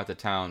known throughout the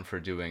town for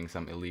doing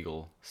some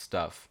illegal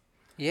stuff,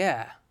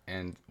 Yeah.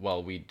 and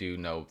well, we do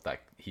know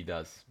that he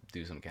does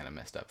do some kind of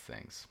messed up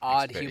things.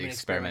 Odd human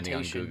Experimenting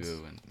on experimentations.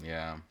 Gugu, and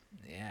yeah.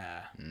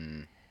 Yeah.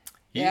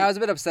 He- Yeah, I was a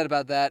bit upset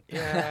about that.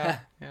 Yeah,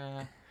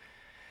 yeah.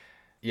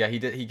 Yeah, he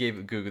did. He gave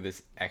Gugu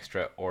this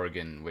extra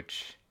organ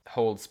which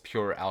holds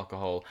pure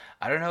alcohol.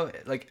 I don't know,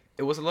 like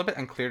it was a little bit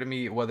unclear to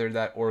me whether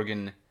that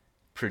organ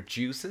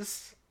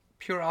produces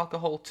pure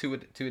alcohol to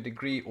a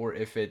degree or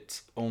if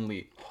it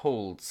only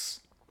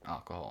holds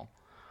alcohol,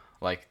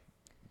 like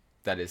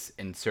that is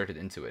inserted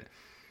into it.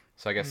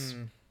 So I guess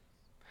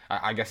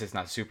I guess it's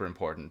not super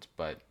important,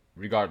 but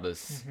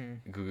regardless,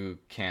 Gugu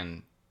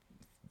can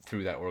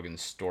through that organ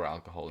store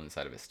alcohol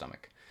inside of his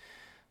stomach.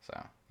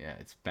 So yeah,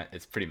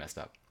 it's pretty messed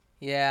up.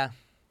 Yeah.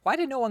 Why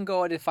did no one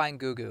go to find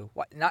Gugu?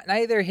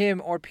 Neither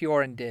him or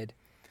Piorin did.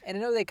 And I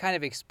know they kind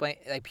of explain,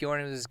 like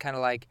Piorin was kind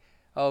of like,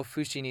 "Oh,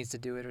 Fushi needs to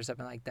do it" or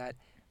something like that.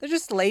 They're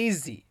just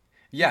lazy.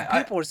 Yeah,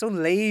 These people are so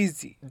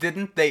lazy.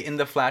 didn't they in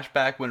the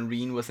flashback when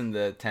Reen was in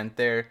the tent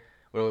there,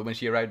 when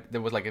she arrived,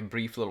 there was like a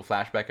brief little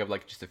flashback of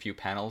like just a few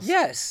panels.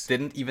 Yes.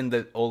 Didn't even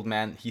the old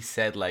man he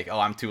said like, "Oh,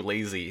 I'm too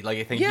lazy." Like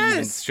I think he even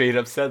Yes. straight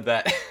up said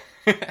that.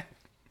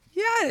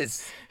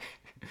 Yes.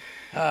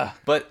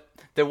 But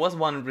there was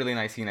one really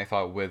nice scene I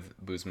thought with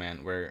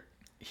Boozman where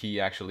he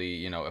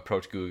actually,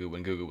 approached Gugu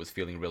when Gugu was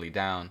feeling really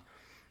down,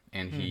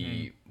 and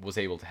he was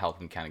able to help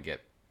him kind of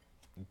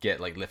get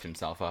like lift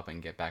himself up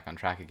and get back on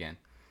track again,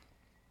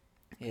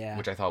 Yeah.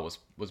 which I thought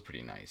was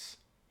pretty nice.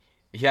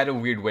 He had a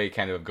weird way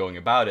kind of going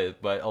about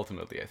it, but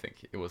ultimately I think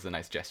it was a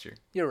nice gesture.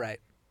 You're right.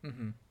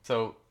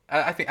 So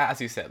I think, as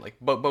you said, like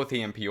both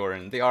he and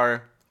Piorin, they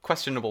are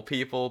questionable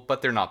people,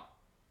 but they're not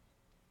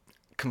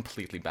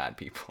completely bad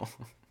people.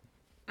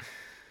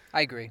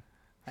 I agree.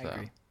 I So,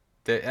 agree.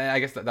 I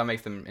guess that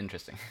makes them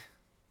interesting,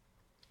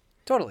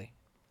 Totally.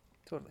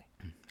 Totally.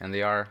 and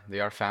they are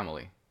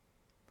family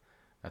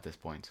at this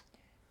point.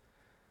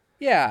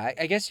 Yeah,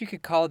 I guess you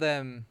could call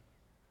them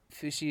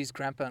Fushi's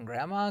grandpa and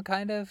grandma,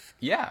 kind of.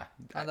 Yeah,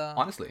 Although-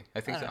 honestly,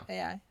 I think I so. don't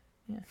know.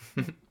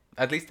 Yeah.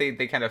 At least they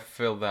kind of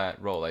fill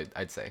that role,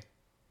 I'd say.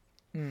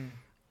 Mm.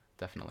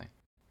 Definitely.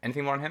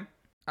 Anything more on him?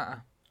 Uh-uh.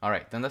 All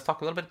right, then let's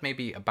talk a little bit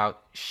maybe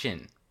about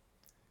Shin,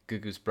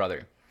 Gugu's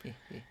brother.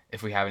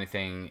 If we have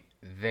anything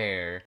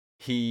there.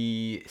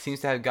 He seems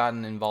to have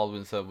gotten involved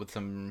with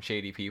some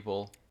shady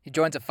people. He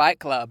joins a fight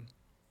club.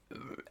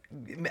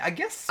 I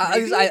guess I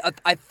maybe?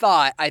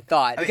 thought. I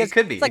mean, Because it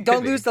could be. It's like it could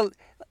don't be. lose the.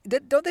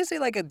 Don't they say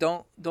like a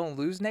don't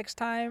lose next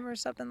time or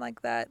something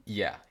like that?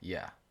 Yeah.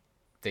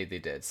 They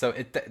did. So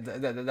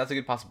that's a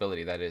good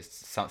possibility. That is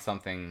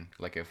something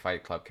like a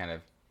Fight Club kind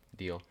of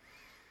deal.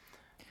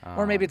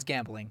 Or maybe it's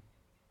gambling.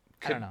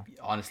 I Could- don't know.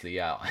 Honestly,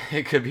 yeah,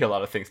 it could be a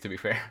lot of things. To be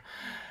fair,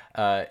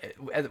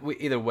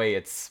 either way,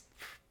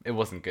 it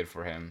wasn't good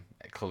for him.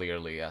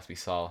 Clearly, as we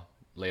saw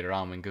later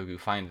on when Gugu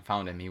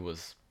found him, he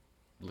was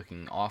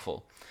looking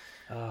awful.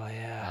 Oh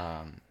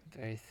yeah.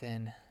 Very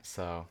thin.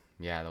 So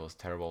Yeah, that was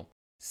terrible.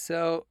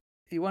 So,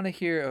 you want to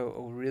hear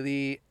a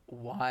really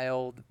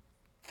wild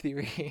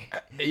theory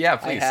Yeah, I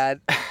please.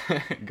 had?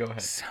 Go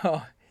ahead.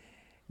 So,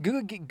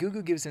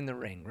 Gugu gives him the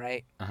ring,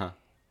 right? Uh-huh.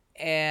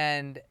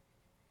 And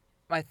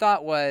my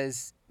thought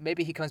was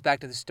maybe he comes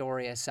back to the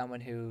story as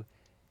someone who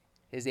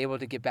is able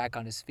to get back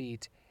on his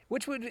feet,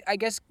 which would, I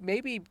guess,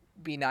 maybe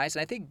be nice.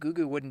 And I think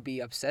Gugu wouldn't be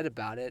upset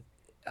about it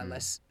Mm.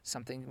 unless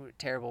something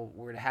terrible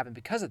were to happen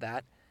because of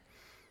that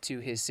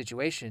to his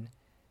situation.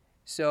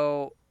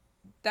 So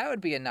that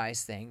would be a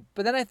nice thing.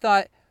 But then I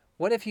thought,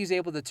 what if he's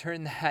able to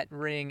turn that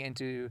ring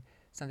into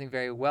something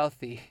very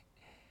wealthy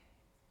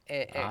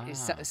Ah.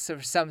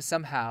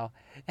 somehow,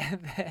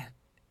 and then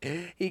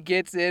he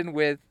gets in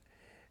with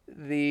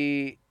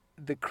the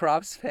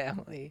Crops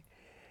family,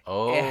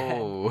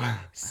 and Oh.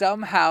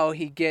 somehow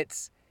he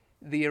gets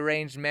the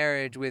arranged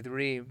marriage with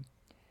Reem.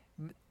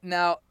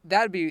 Now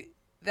that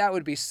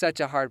would be such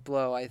a hard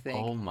blow, I think.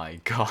 Oh my Uh,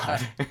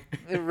 God.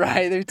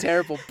 right, they're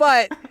terrible,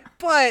 but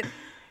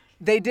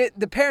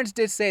the parents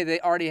did say they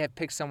already had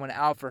picked someone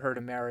out for her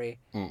to marry,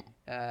 Mm,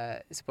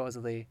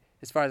 supposedly,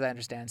 as far as I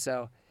understand.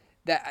 So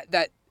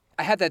that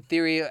I had that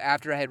theory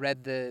after I had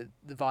read the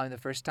volume the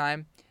first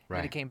time. And then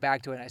I right. came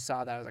back to it and I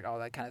saw that I was like, oh,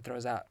 that kind of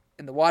throws out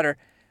in the water.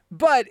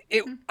 But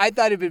I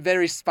thought it'd be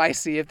very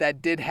spicy if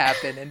that did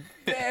happen and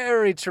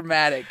very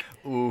traumatic,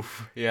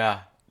 Oof.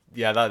 Yeah.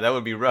 Yeah, that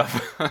would be rough.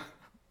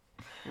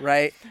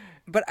 right?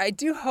 But I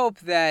do hope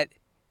that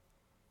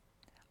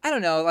I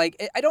don't know, like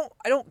I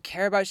don't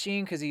care about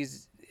Sheen because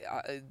he's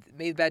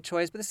made a bad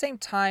choice. But at the same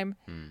time,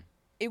 Mm,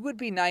 it would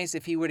be nice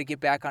if he were to get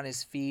back on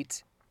his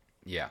feet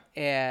yeah.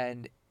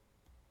 and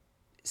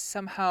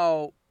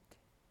somehow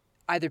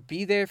either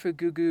be there for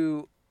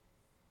Gugu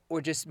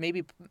or just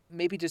maybe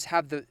just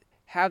have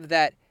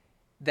that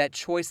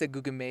choice that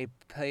Gugu made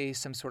play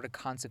some sort of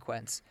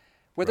consequence,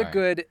 whether Right.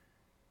 good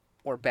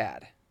or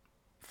bad.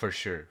 For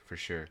sure. For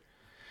sure.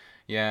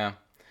 Yeah.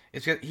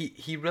 It's just,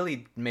 he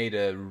really made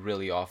a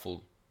really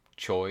awful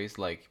choice.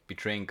 Like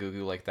betraying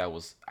Gugu like that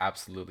was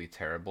absolutely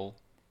terrible,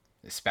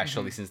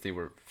 especially Hmm. since they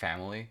were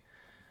family.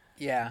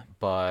 Yeah.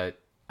 But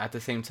at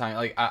the same time,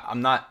 like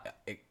I'm not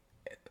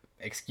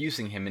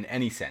excusing him in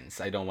any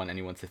sense. I don't want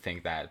anyone to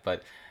think that,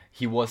 but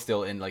he was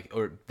still in like,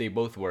 or they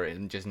both were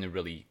in just in a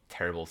really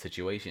terrible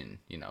situation,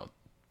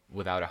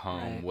 without a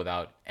home, Right.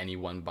 without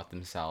anyone but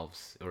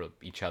themselves or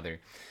each other.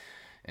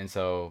 And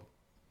so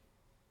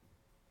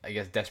I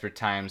guess desperate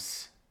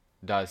times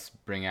does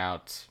bring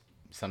out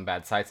some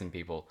bad sides in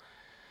people,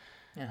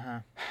 Uh huh.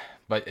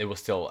 but it was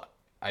still,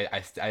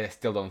 I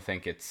still don't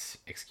think it's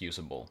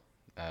excusable,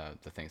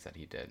 the things that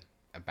he did,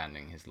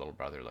 abandoning his little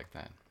brother like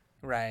that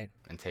Right.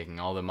 and taking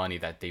all the money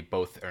that they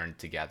both earned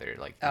together.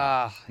 Like, not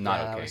Ah, not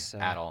yeah. That was okay so.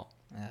 at all.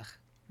 Ugh.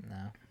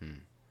 No.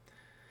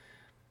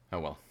 Oh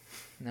well.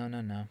 No.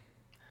 No. No.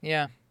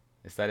 Yeah.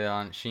 Is that it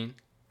on Sheen?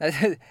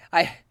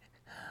 I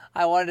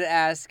I wanted to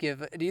ask if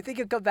do you think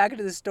you'll come back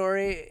into the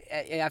story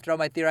after all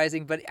my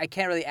theorizing, but I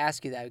can't really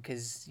ask you that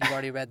because you've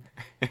already read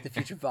the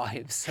future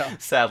volumes, so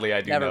Sadly,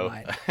 I do never know.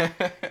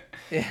 mind.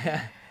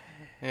 Yeah.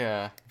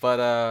 Yeah,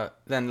 but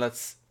then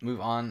let's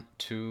move on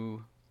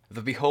to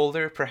the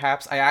Beholder.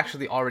 Perhaps I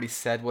actually already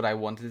said what I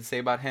wanted to say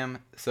about him.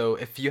 So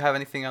if you have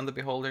anything on the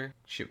Beholder,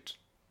 shoot.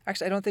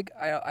 Actually, I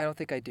don't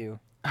think I do.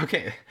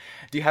 Okay.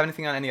 Do you have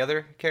anything on any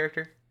other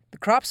character? The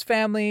Crops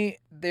family,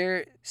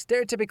 they're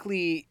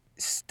stereotypically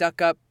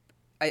stuck up,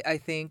 I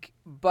think,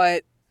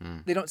 but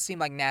Mm, they don't seem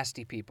like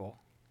nasty people,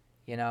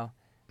 you know?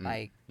 mm,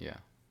 Like yeah.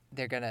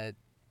 they're gonna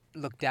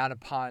look down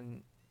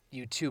upon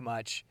you too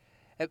much.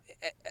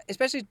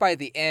 Especially by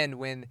the end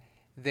when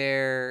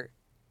they're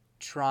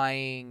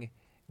trying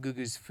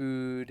Gugu's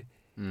food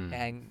Mm.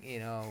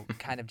 and,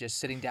 kind of just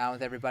sitting down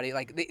with everybody.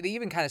 Like they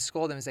even kind of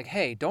scold them. It's like,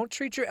 hey, don't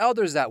treat your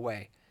elders that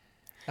way.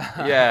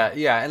 Yeah,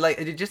 yeah, and like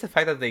just the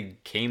fact that they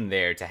came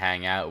there to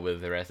hang out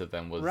with the rest of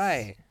them was,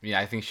 Right.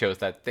 I think shows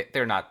that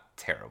they're not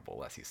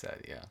terrible, as you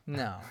said. Yeah.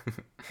 No,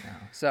 no.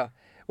 So,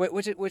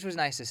 which was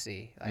nice to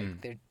see. Like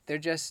Mm. they're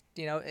just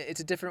it's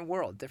a different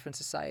world, different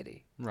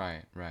society.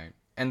 Right, right.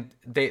 And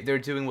they're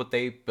doing what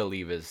they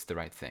believe is the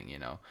right thing.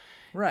 It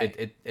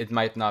Right. it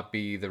might not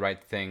be the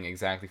right thing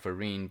exactly for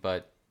Reen,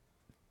 but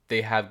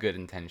they have good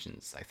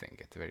intentions, I think,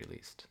 at the very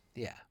least.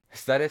 Yeah.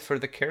 Is that it for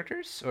the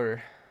characters,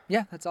 or?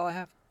 Yeah. That's all I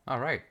have. All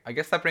right. I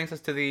guess that brings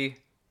us to the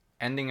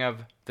ending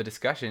of the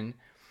discussion.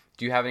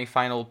 Do you have any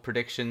final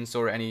predictions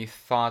or any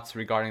thoughts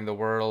regarding the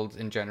world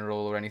in general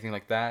or anything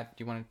like that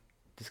you want to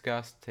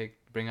discuss,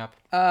 bring up?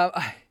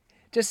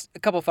 Just a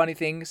couple funny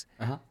things.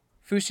 Uh-huh.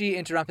 Fushi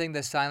interrupting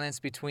the silence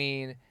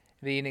between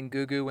Rin and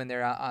Gugu when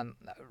they're on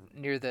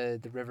near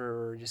the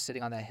river or just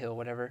sitting on that hill,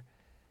 whatever.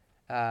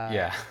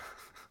 Yeah.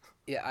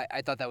 Yeah,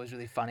 I thought that was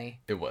really funny.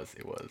 It was.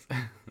 It was.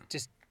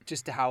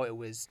 Just how it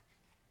was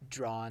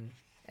drawn.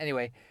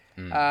 Anyway,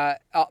 Mm.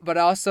 but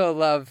I also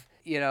love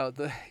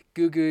the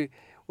Gugu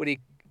when he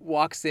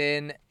walks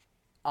in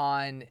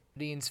on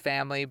Rin's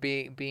family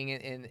being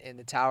in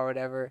the tower or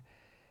whatever.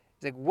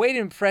 He's like, way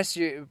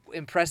to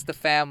impress the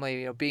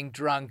family, being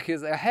drunk.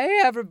 He's like, hey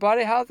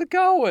everybody, how's it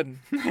going?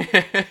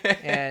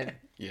 And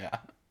Yeah.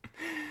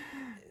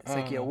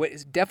 It's like,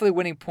 it's definitely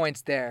winning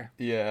points there.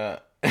 Yeah.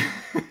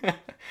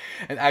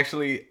 And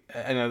actually,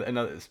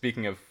 another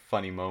speaking of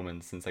funny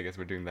moments, since I guess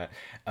we're doing that,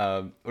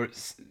 I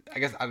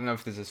guess I don't know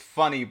if this is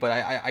funny, but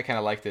I kind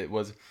of liked it.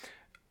 Was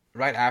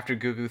right after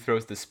Gugu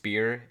throws the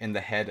spear in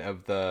the head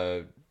of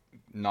the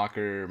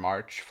Knocker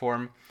March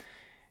form.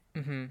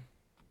 Mm-hmm.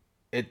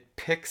 It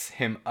picks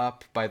him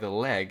up by the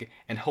leg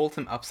and holds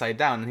him upside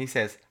down, and he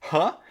says,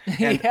 "Huh?"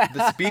 And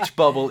the speech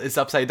bubble is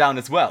upside down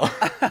as well.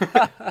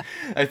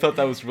 I thought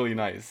that was really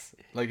nice.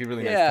 Like a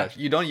really nice touch.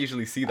 You don't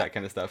usually see that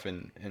kind of stuff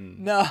in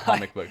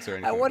comic books or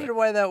anything. I wondered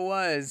why that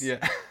was.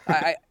 Yeah.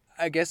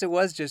 I guess it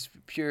was just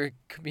pure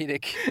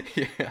comedic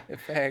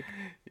effect.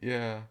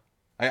 Yeah.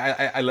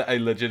 I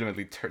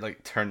legitimately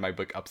turned my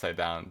book upside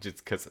down just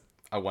because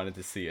I wanted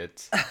to see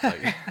it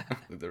like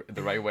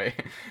the right way.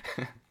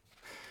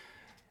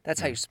 That's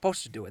how you're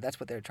supposed to do it. That's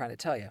what they're trying to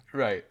tell you.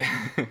 Right.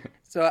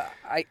 So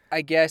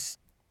I guess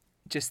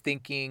just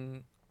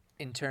thinking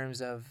in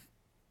terms of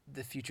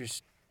the future,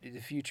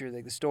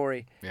 like the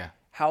story. Yeah.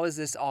 How is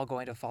this all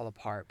going to fall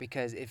apart?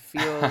 Because it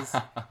feels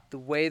the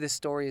way the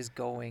story is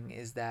going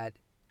is that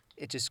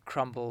it just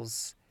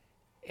crumbles,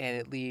 and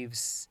it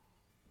leaves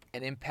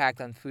an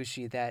impact on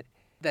Fushi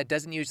that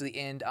doesn't usually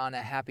end on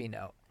a happy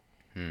note,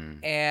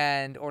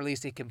 and or at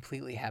least a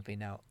completely happy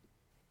note.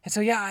 And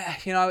so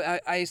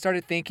I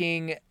started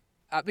thinking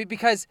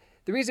because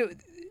the reason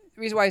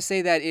why I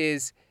say that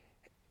is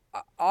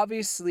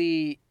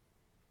obviously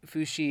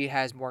Fushi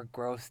has more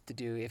growth to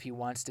do if he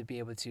wants to be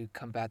able to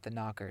combat the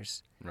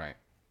Knockers. Right.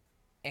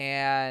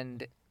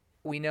 And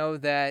we know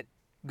that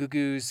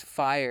Gugu's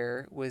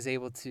fire was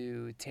able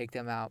to take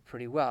them out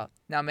pretty well.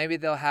 Now maybe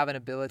they'll have an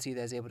ability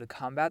that's able to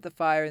combat the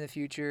fire in the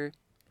future.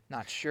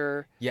 Not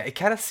sure. Yeah, it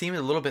kind of seemed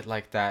a little bit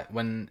like that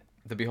when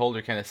the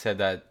Beholder kind of said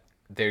that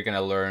they're going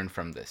to learn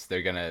from this.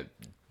 They're going to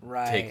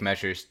take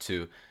measures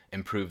to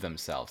improve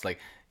themselves. Like,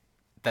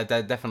 that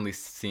definitely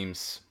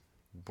seems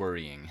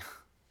worrying.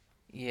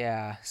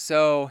 Yeah,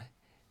 so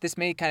this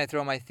may kind of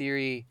throw my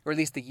theory, or at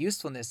least the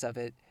usefulness of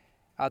it,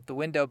 out the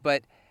window.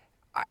 But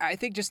I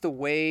think just the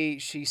way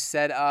she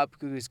set up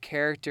Gugu's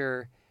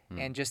character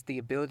and just the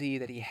ability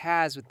that he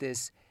has with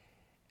this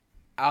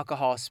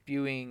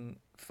alcohol-spewing,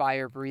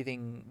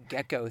 fire-breathing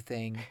gecko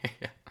thing,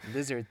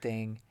 lizard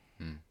thing,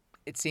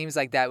 it seems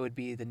like that would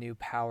be the new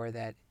power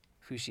that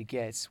Fushi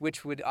gets,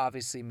 which would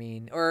obviously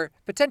mean, or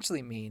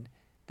potentially mean,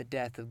 the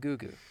death of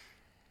Gugu.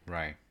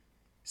 Right.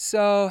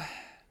 So,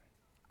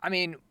 I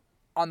mean,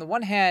 on the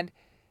one hand,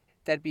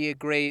 that'd be a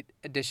great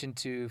addition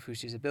to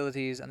Fushi's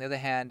abilities. On the other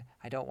hand,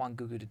 I don't want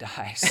Gugu to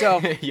die.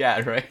 So,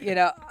 yeah, right.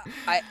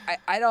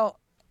 I don't.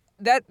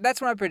 That's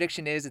what my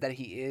prediction is that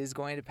he is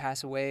going to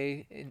pass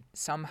away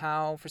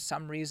somehow for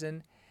some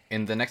reason.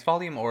 In the next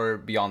volume or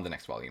beyond the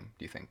next volume,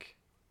 do you think?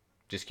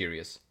 Just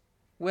curious.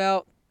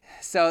 Well,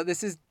 so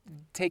this is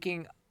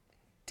taking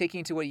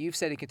to what you've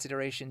said in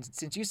consideration.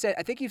 Since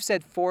I think you've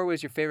said 4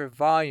 was your favorite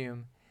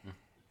volume.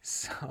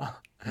 So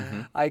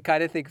I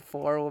kind of think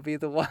 4 will be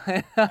the one.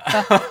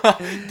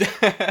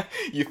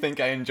 You think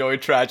I enjoy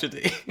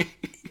tragedy?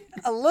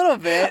 A little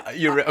bit.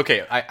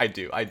 Okay. I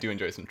do. I do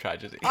enjoy some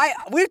tragedy.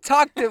 We've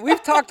talked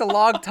a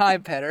long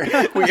time, Petter.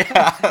 We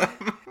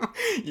have.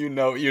 You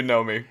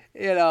know me.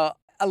 A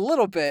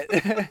little bit,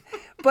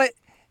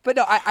 but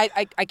no,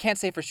 I can't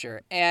say for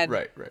sure. And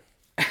right.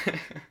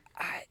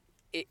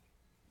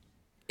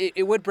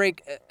 It would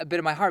break a bit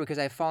of my heart because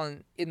I've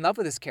fallen in love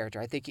with this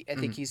character. I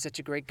think he's such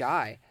a great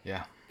guy.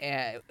 Yeah.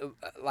 And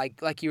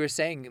like you were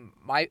saying,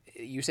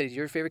 you said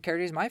your favorite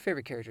character is my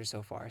favorite character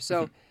so far.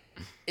 So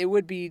it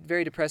would be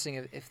very depressing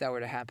if that were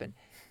to happen.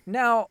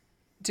 Now,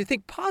 to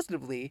think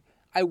positively,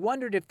 I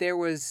wondered if there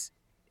was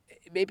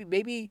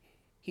maybe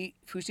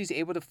Fushi's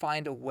able to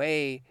find a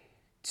way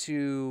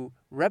to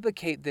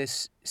replicate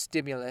this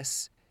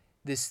stimulus,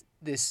 this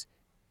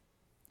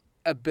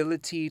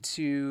ability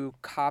to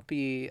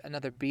copy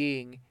another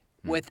being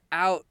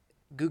without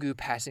Gugu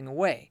passing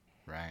away.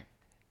 Right.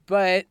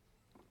 But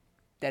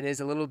that is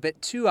a little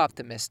bit too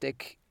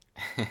optimistic,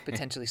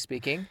 potentially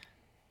speaking,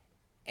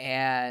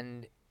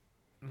 and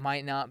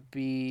might not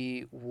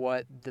be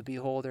what the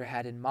Beholder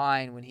had in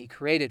mind when he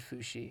created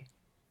Fushi.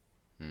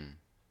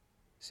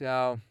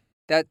 So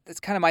that's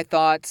kind of my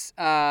thoughts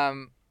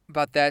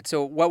about that.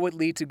 So what would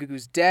lead to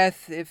Gugu's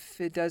death if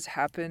it does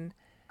happen?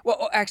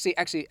 Well, actually,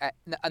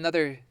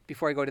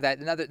 before I go to that,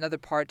 another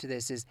part to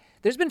this is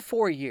there's been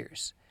 4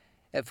 years,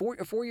 a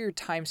 4-year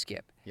time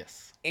skip.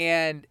 Yes.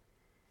 And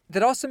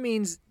that also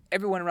means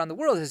everyone around the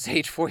world has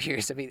aged 4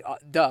 years. I mean,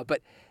 duh.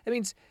 But that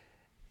means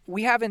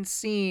we haven't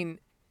seen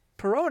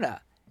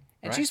Perona.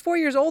 And she's 4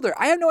 years older.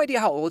 I have no idea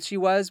how old she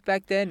was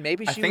back then.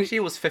 Maybe I think she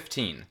was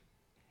 15.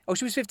 Oh,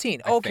 she was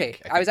 15. I Okay.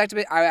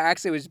 think. I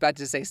actually was about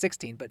to say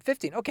 16, but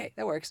 15. Okay,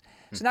 that works.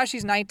 So now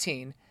she's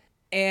 19.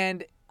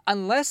 And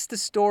unless the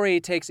story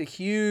takes a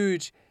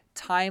huge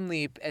time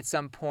leap at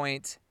some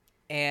point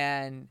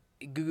and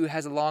Gugu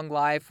has a long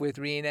life with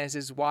Rin as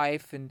his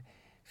wife and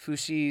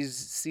Fushi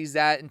sees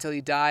that until he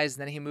dies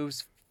and then he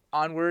moves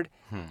onward,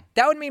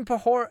 that would mean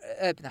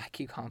I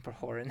keep calling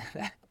Pahoran.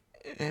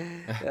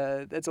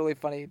 That's only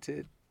funny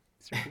to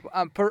Certain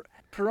people.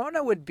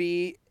 Perona would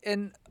be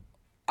an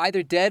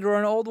either dead or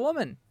an old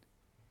woman.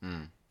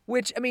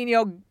 Which, I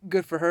mean,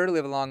 good for her to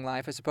live a long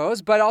life, I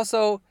suppose. But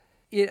also,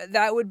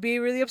 that would be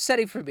really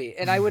upsetting for me.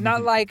 And I would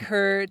not like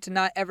her to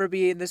not ever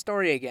be in the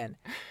story again.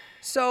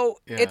 So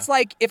it's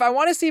like, if I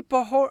want to see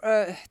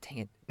Perona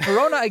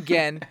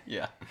again,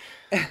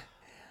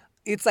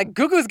 it's like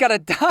Gugu's got to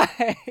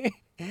die.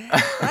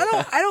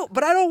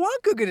 But I don't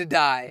want Gugu to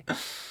die.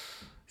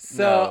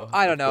 So no,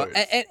 I don't know.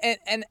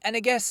 And I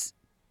guess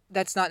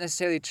that's not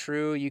necessarily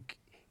true. You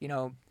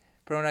know,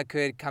 Perona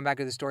could come back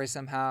to the story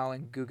somehow,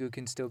 and Gugu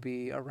can still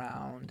be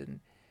around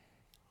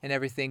and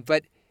everything.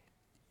 But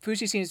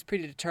Fushi seems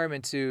pretty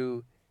determined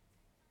to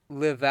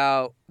live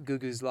out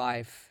Gugu's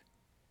life,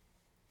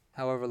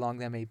 however long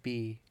that may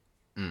be.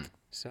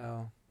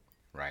 So,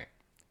 right.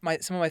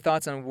 Some of my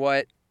thoughts on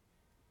what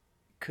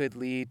could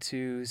lead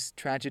to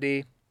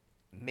tragedy,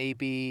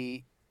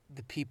 maybe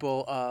the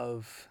people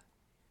of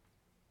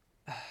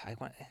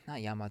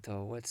not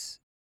Yamato. What's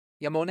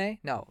Yamone?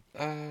 No.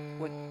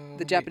 What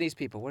the Japanese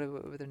people?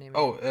 What their name?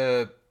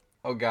 Oh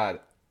God,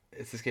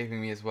 it's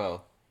escaping me as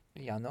well.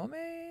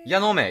 Yanome.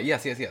 Yanome.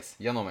 Yes.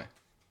 Yanome.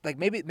 Like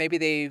maybe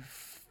they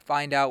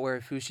find out where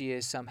Fushi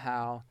is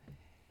somehow.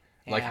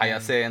 Like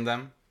Hayase and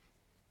them.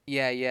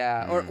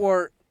 Yeah.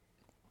 Or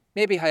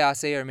maybe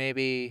Hayase, or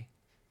maybe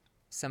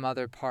some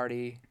other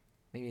party,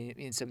 maybe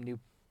in some new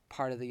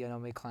part of the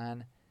Yanome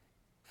clan,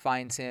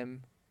 finds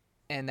him,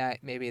 and that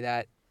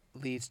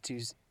leads to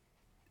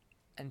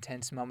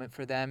intense moment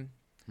for them.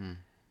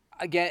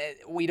 Again,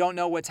 we don't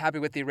know what's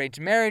happening with the arranged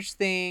marriage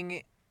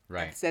thing.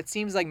 Right. That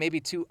seems like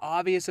maybe too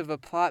obvious of a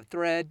plot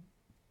thread.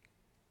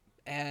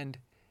 And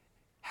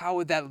how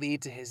would that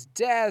lead to his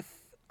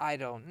death? I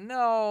don't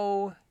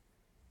know.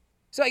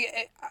 So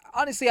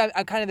honestly, I'm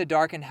kind of in the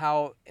dark in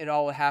how it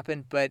all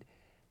happened, but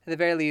at the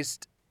very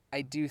least,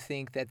 I do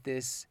think that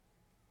this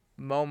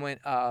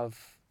moment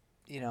of,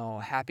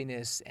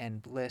 happiness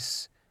and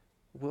bliss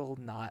will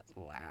not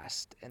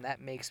last, and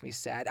that makes me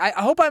sad. I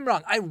hope I'm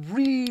wrong. I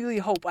really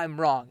hope I'm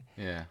wrong.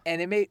 Yeah.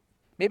 And maybe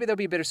there'll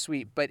be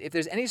bittersweet, but if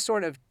there's any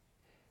sort of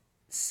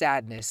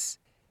sadness,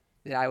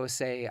 then I will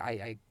say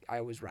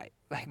I was right.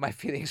 Like, my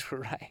feelings were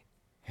right.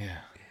 Yeah.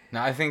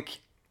 Now, I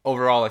think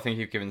overall,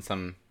 you've given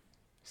some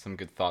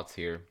good thoughts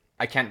here.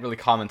 I can't really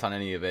comment on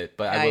any of it,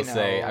 but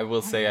I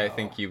will say I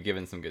think you've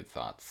given some good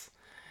thoughts.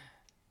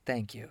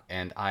 Thank you.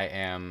 And I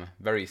am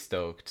very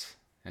stoked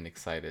and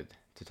excited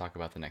to talk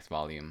about the next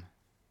volume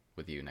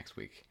with you next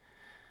week.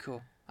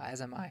 Cool.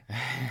 As am I.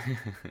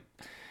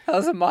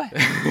 As am I.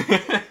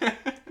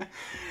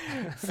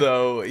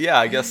 So yeah,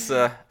 I guess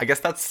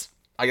that's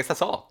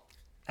all.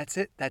 That's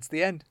it. That's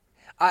the end.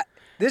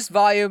 This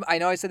volume, I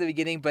know I said at the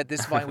beginning, but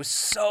this volume was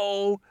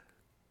so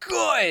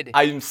good.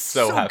 I'm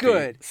so happy.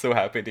 Good. So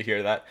happy to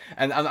hear that,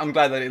 and I'm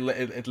glad that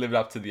it lived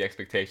up to the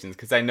expectations,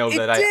 because I know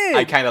that did.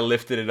 I kind of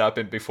lifted it up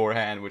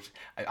beforehand, which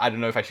I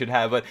don't know if I should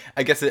have, but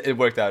I guess it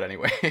worked out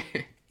anyway.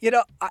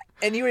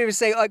 And you would even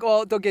say, like,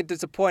 well, don't get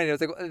disappointed. I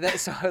was like,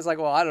 so I was like,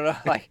 well, I don't know,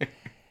 like,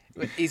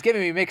 he's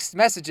giving me mixed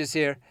messages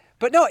here,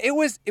 but no, it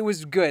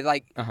was good.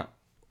 Like,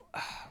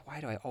 why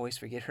do I always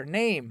forget her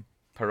name?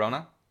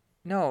 Perona?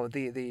 No,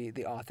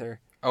 the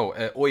author. Oh,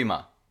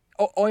 Oima.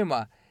 Oh,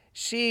 Oima.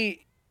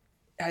 She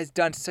has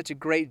done such a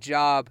great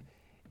job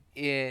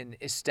in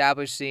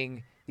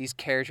establishing these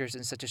characters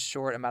in such a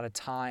short amount of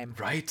time.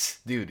 Right,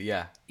 dude.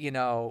 Yeah.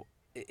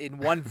 In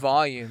one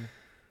volume,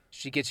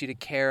 she gets you to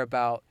care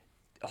about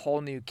a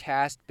whole new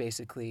cast,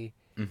 basically,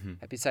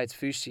 besides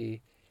Fushi.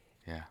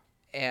 Yeah.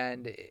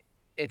 And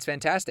it's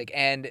fantastic.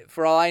 And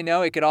for all I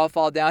know, it could all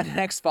fall down in the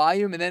next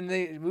volume, and then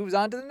it moves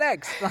on to the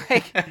next.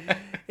 Like,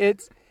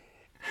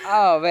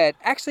 oh man.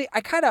 Actually,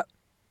 I kind of,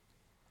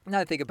 now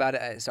that I think about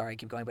it, sorry, I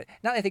keep going, but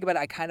now that I think about it,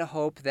 I kind of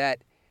hope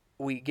that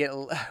we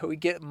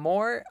get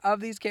more of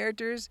these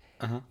characters,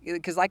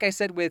 because like I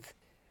said with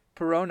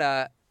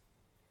Perona,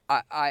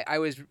 I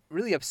was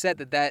really upset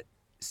that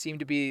seemed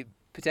to be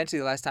potentially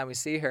the last time we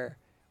see her,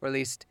 or at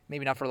least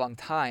maybe not for a long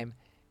time.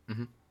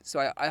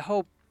 So I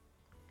hope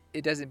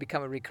it doesn't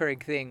become a recurring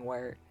thing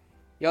where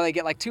you only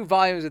get like 2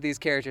 volumes of these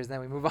characters and then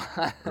we move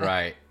on.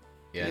 Right.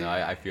 Yeah, no,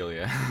 I feel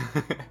you.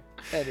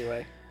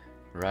 Anyway.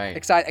 Right.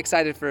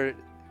 Excited for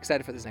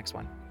this next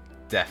one.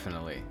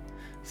 Definitely.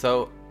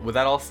 So, with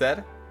that all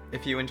said,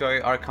 if you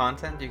enjoy our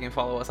content, you can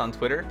follow us on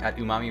Twitter at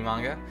Umami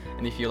Manga.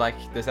 And if you like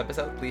this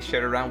episode, please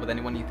share it around with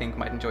anyone you think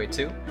might enjoy it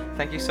too.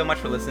 Thank you so much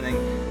for listening.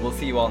 We'll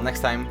see you all next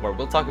time, where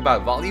we'll talk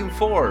about Volume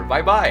 4.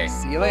 Bye-bye.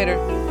 See you later.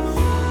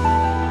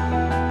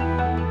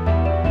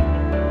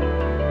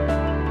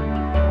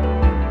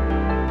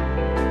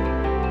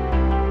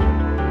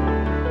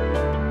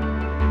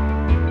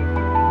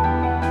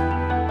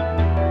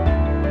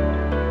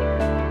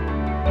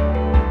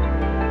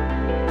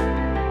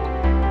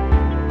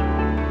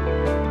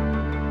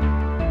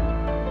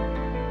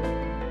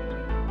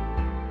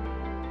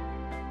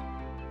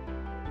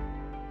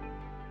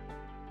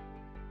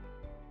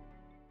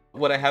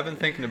 What I have been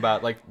thinking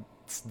about, like,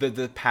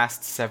 the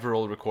past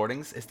several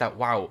recordings, is that,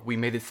 wow, we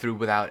made it through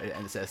without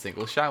a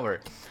single shower.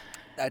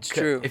 That's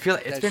true. I feel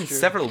like it's That's been true.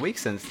 several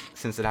weeks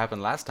since it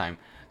happened last time.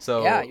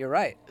 So Yeah, you're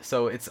right.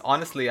 So it's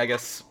honestly, I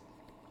guess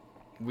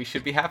we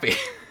should be happy.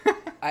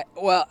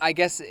 I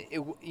guess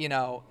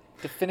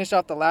to finish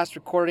off the last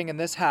recording in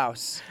this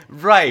house,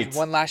 Right.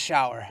 one last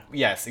shower.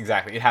 Yes,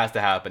 exactly. It has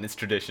to happen. It's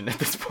tradition at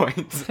this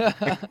point.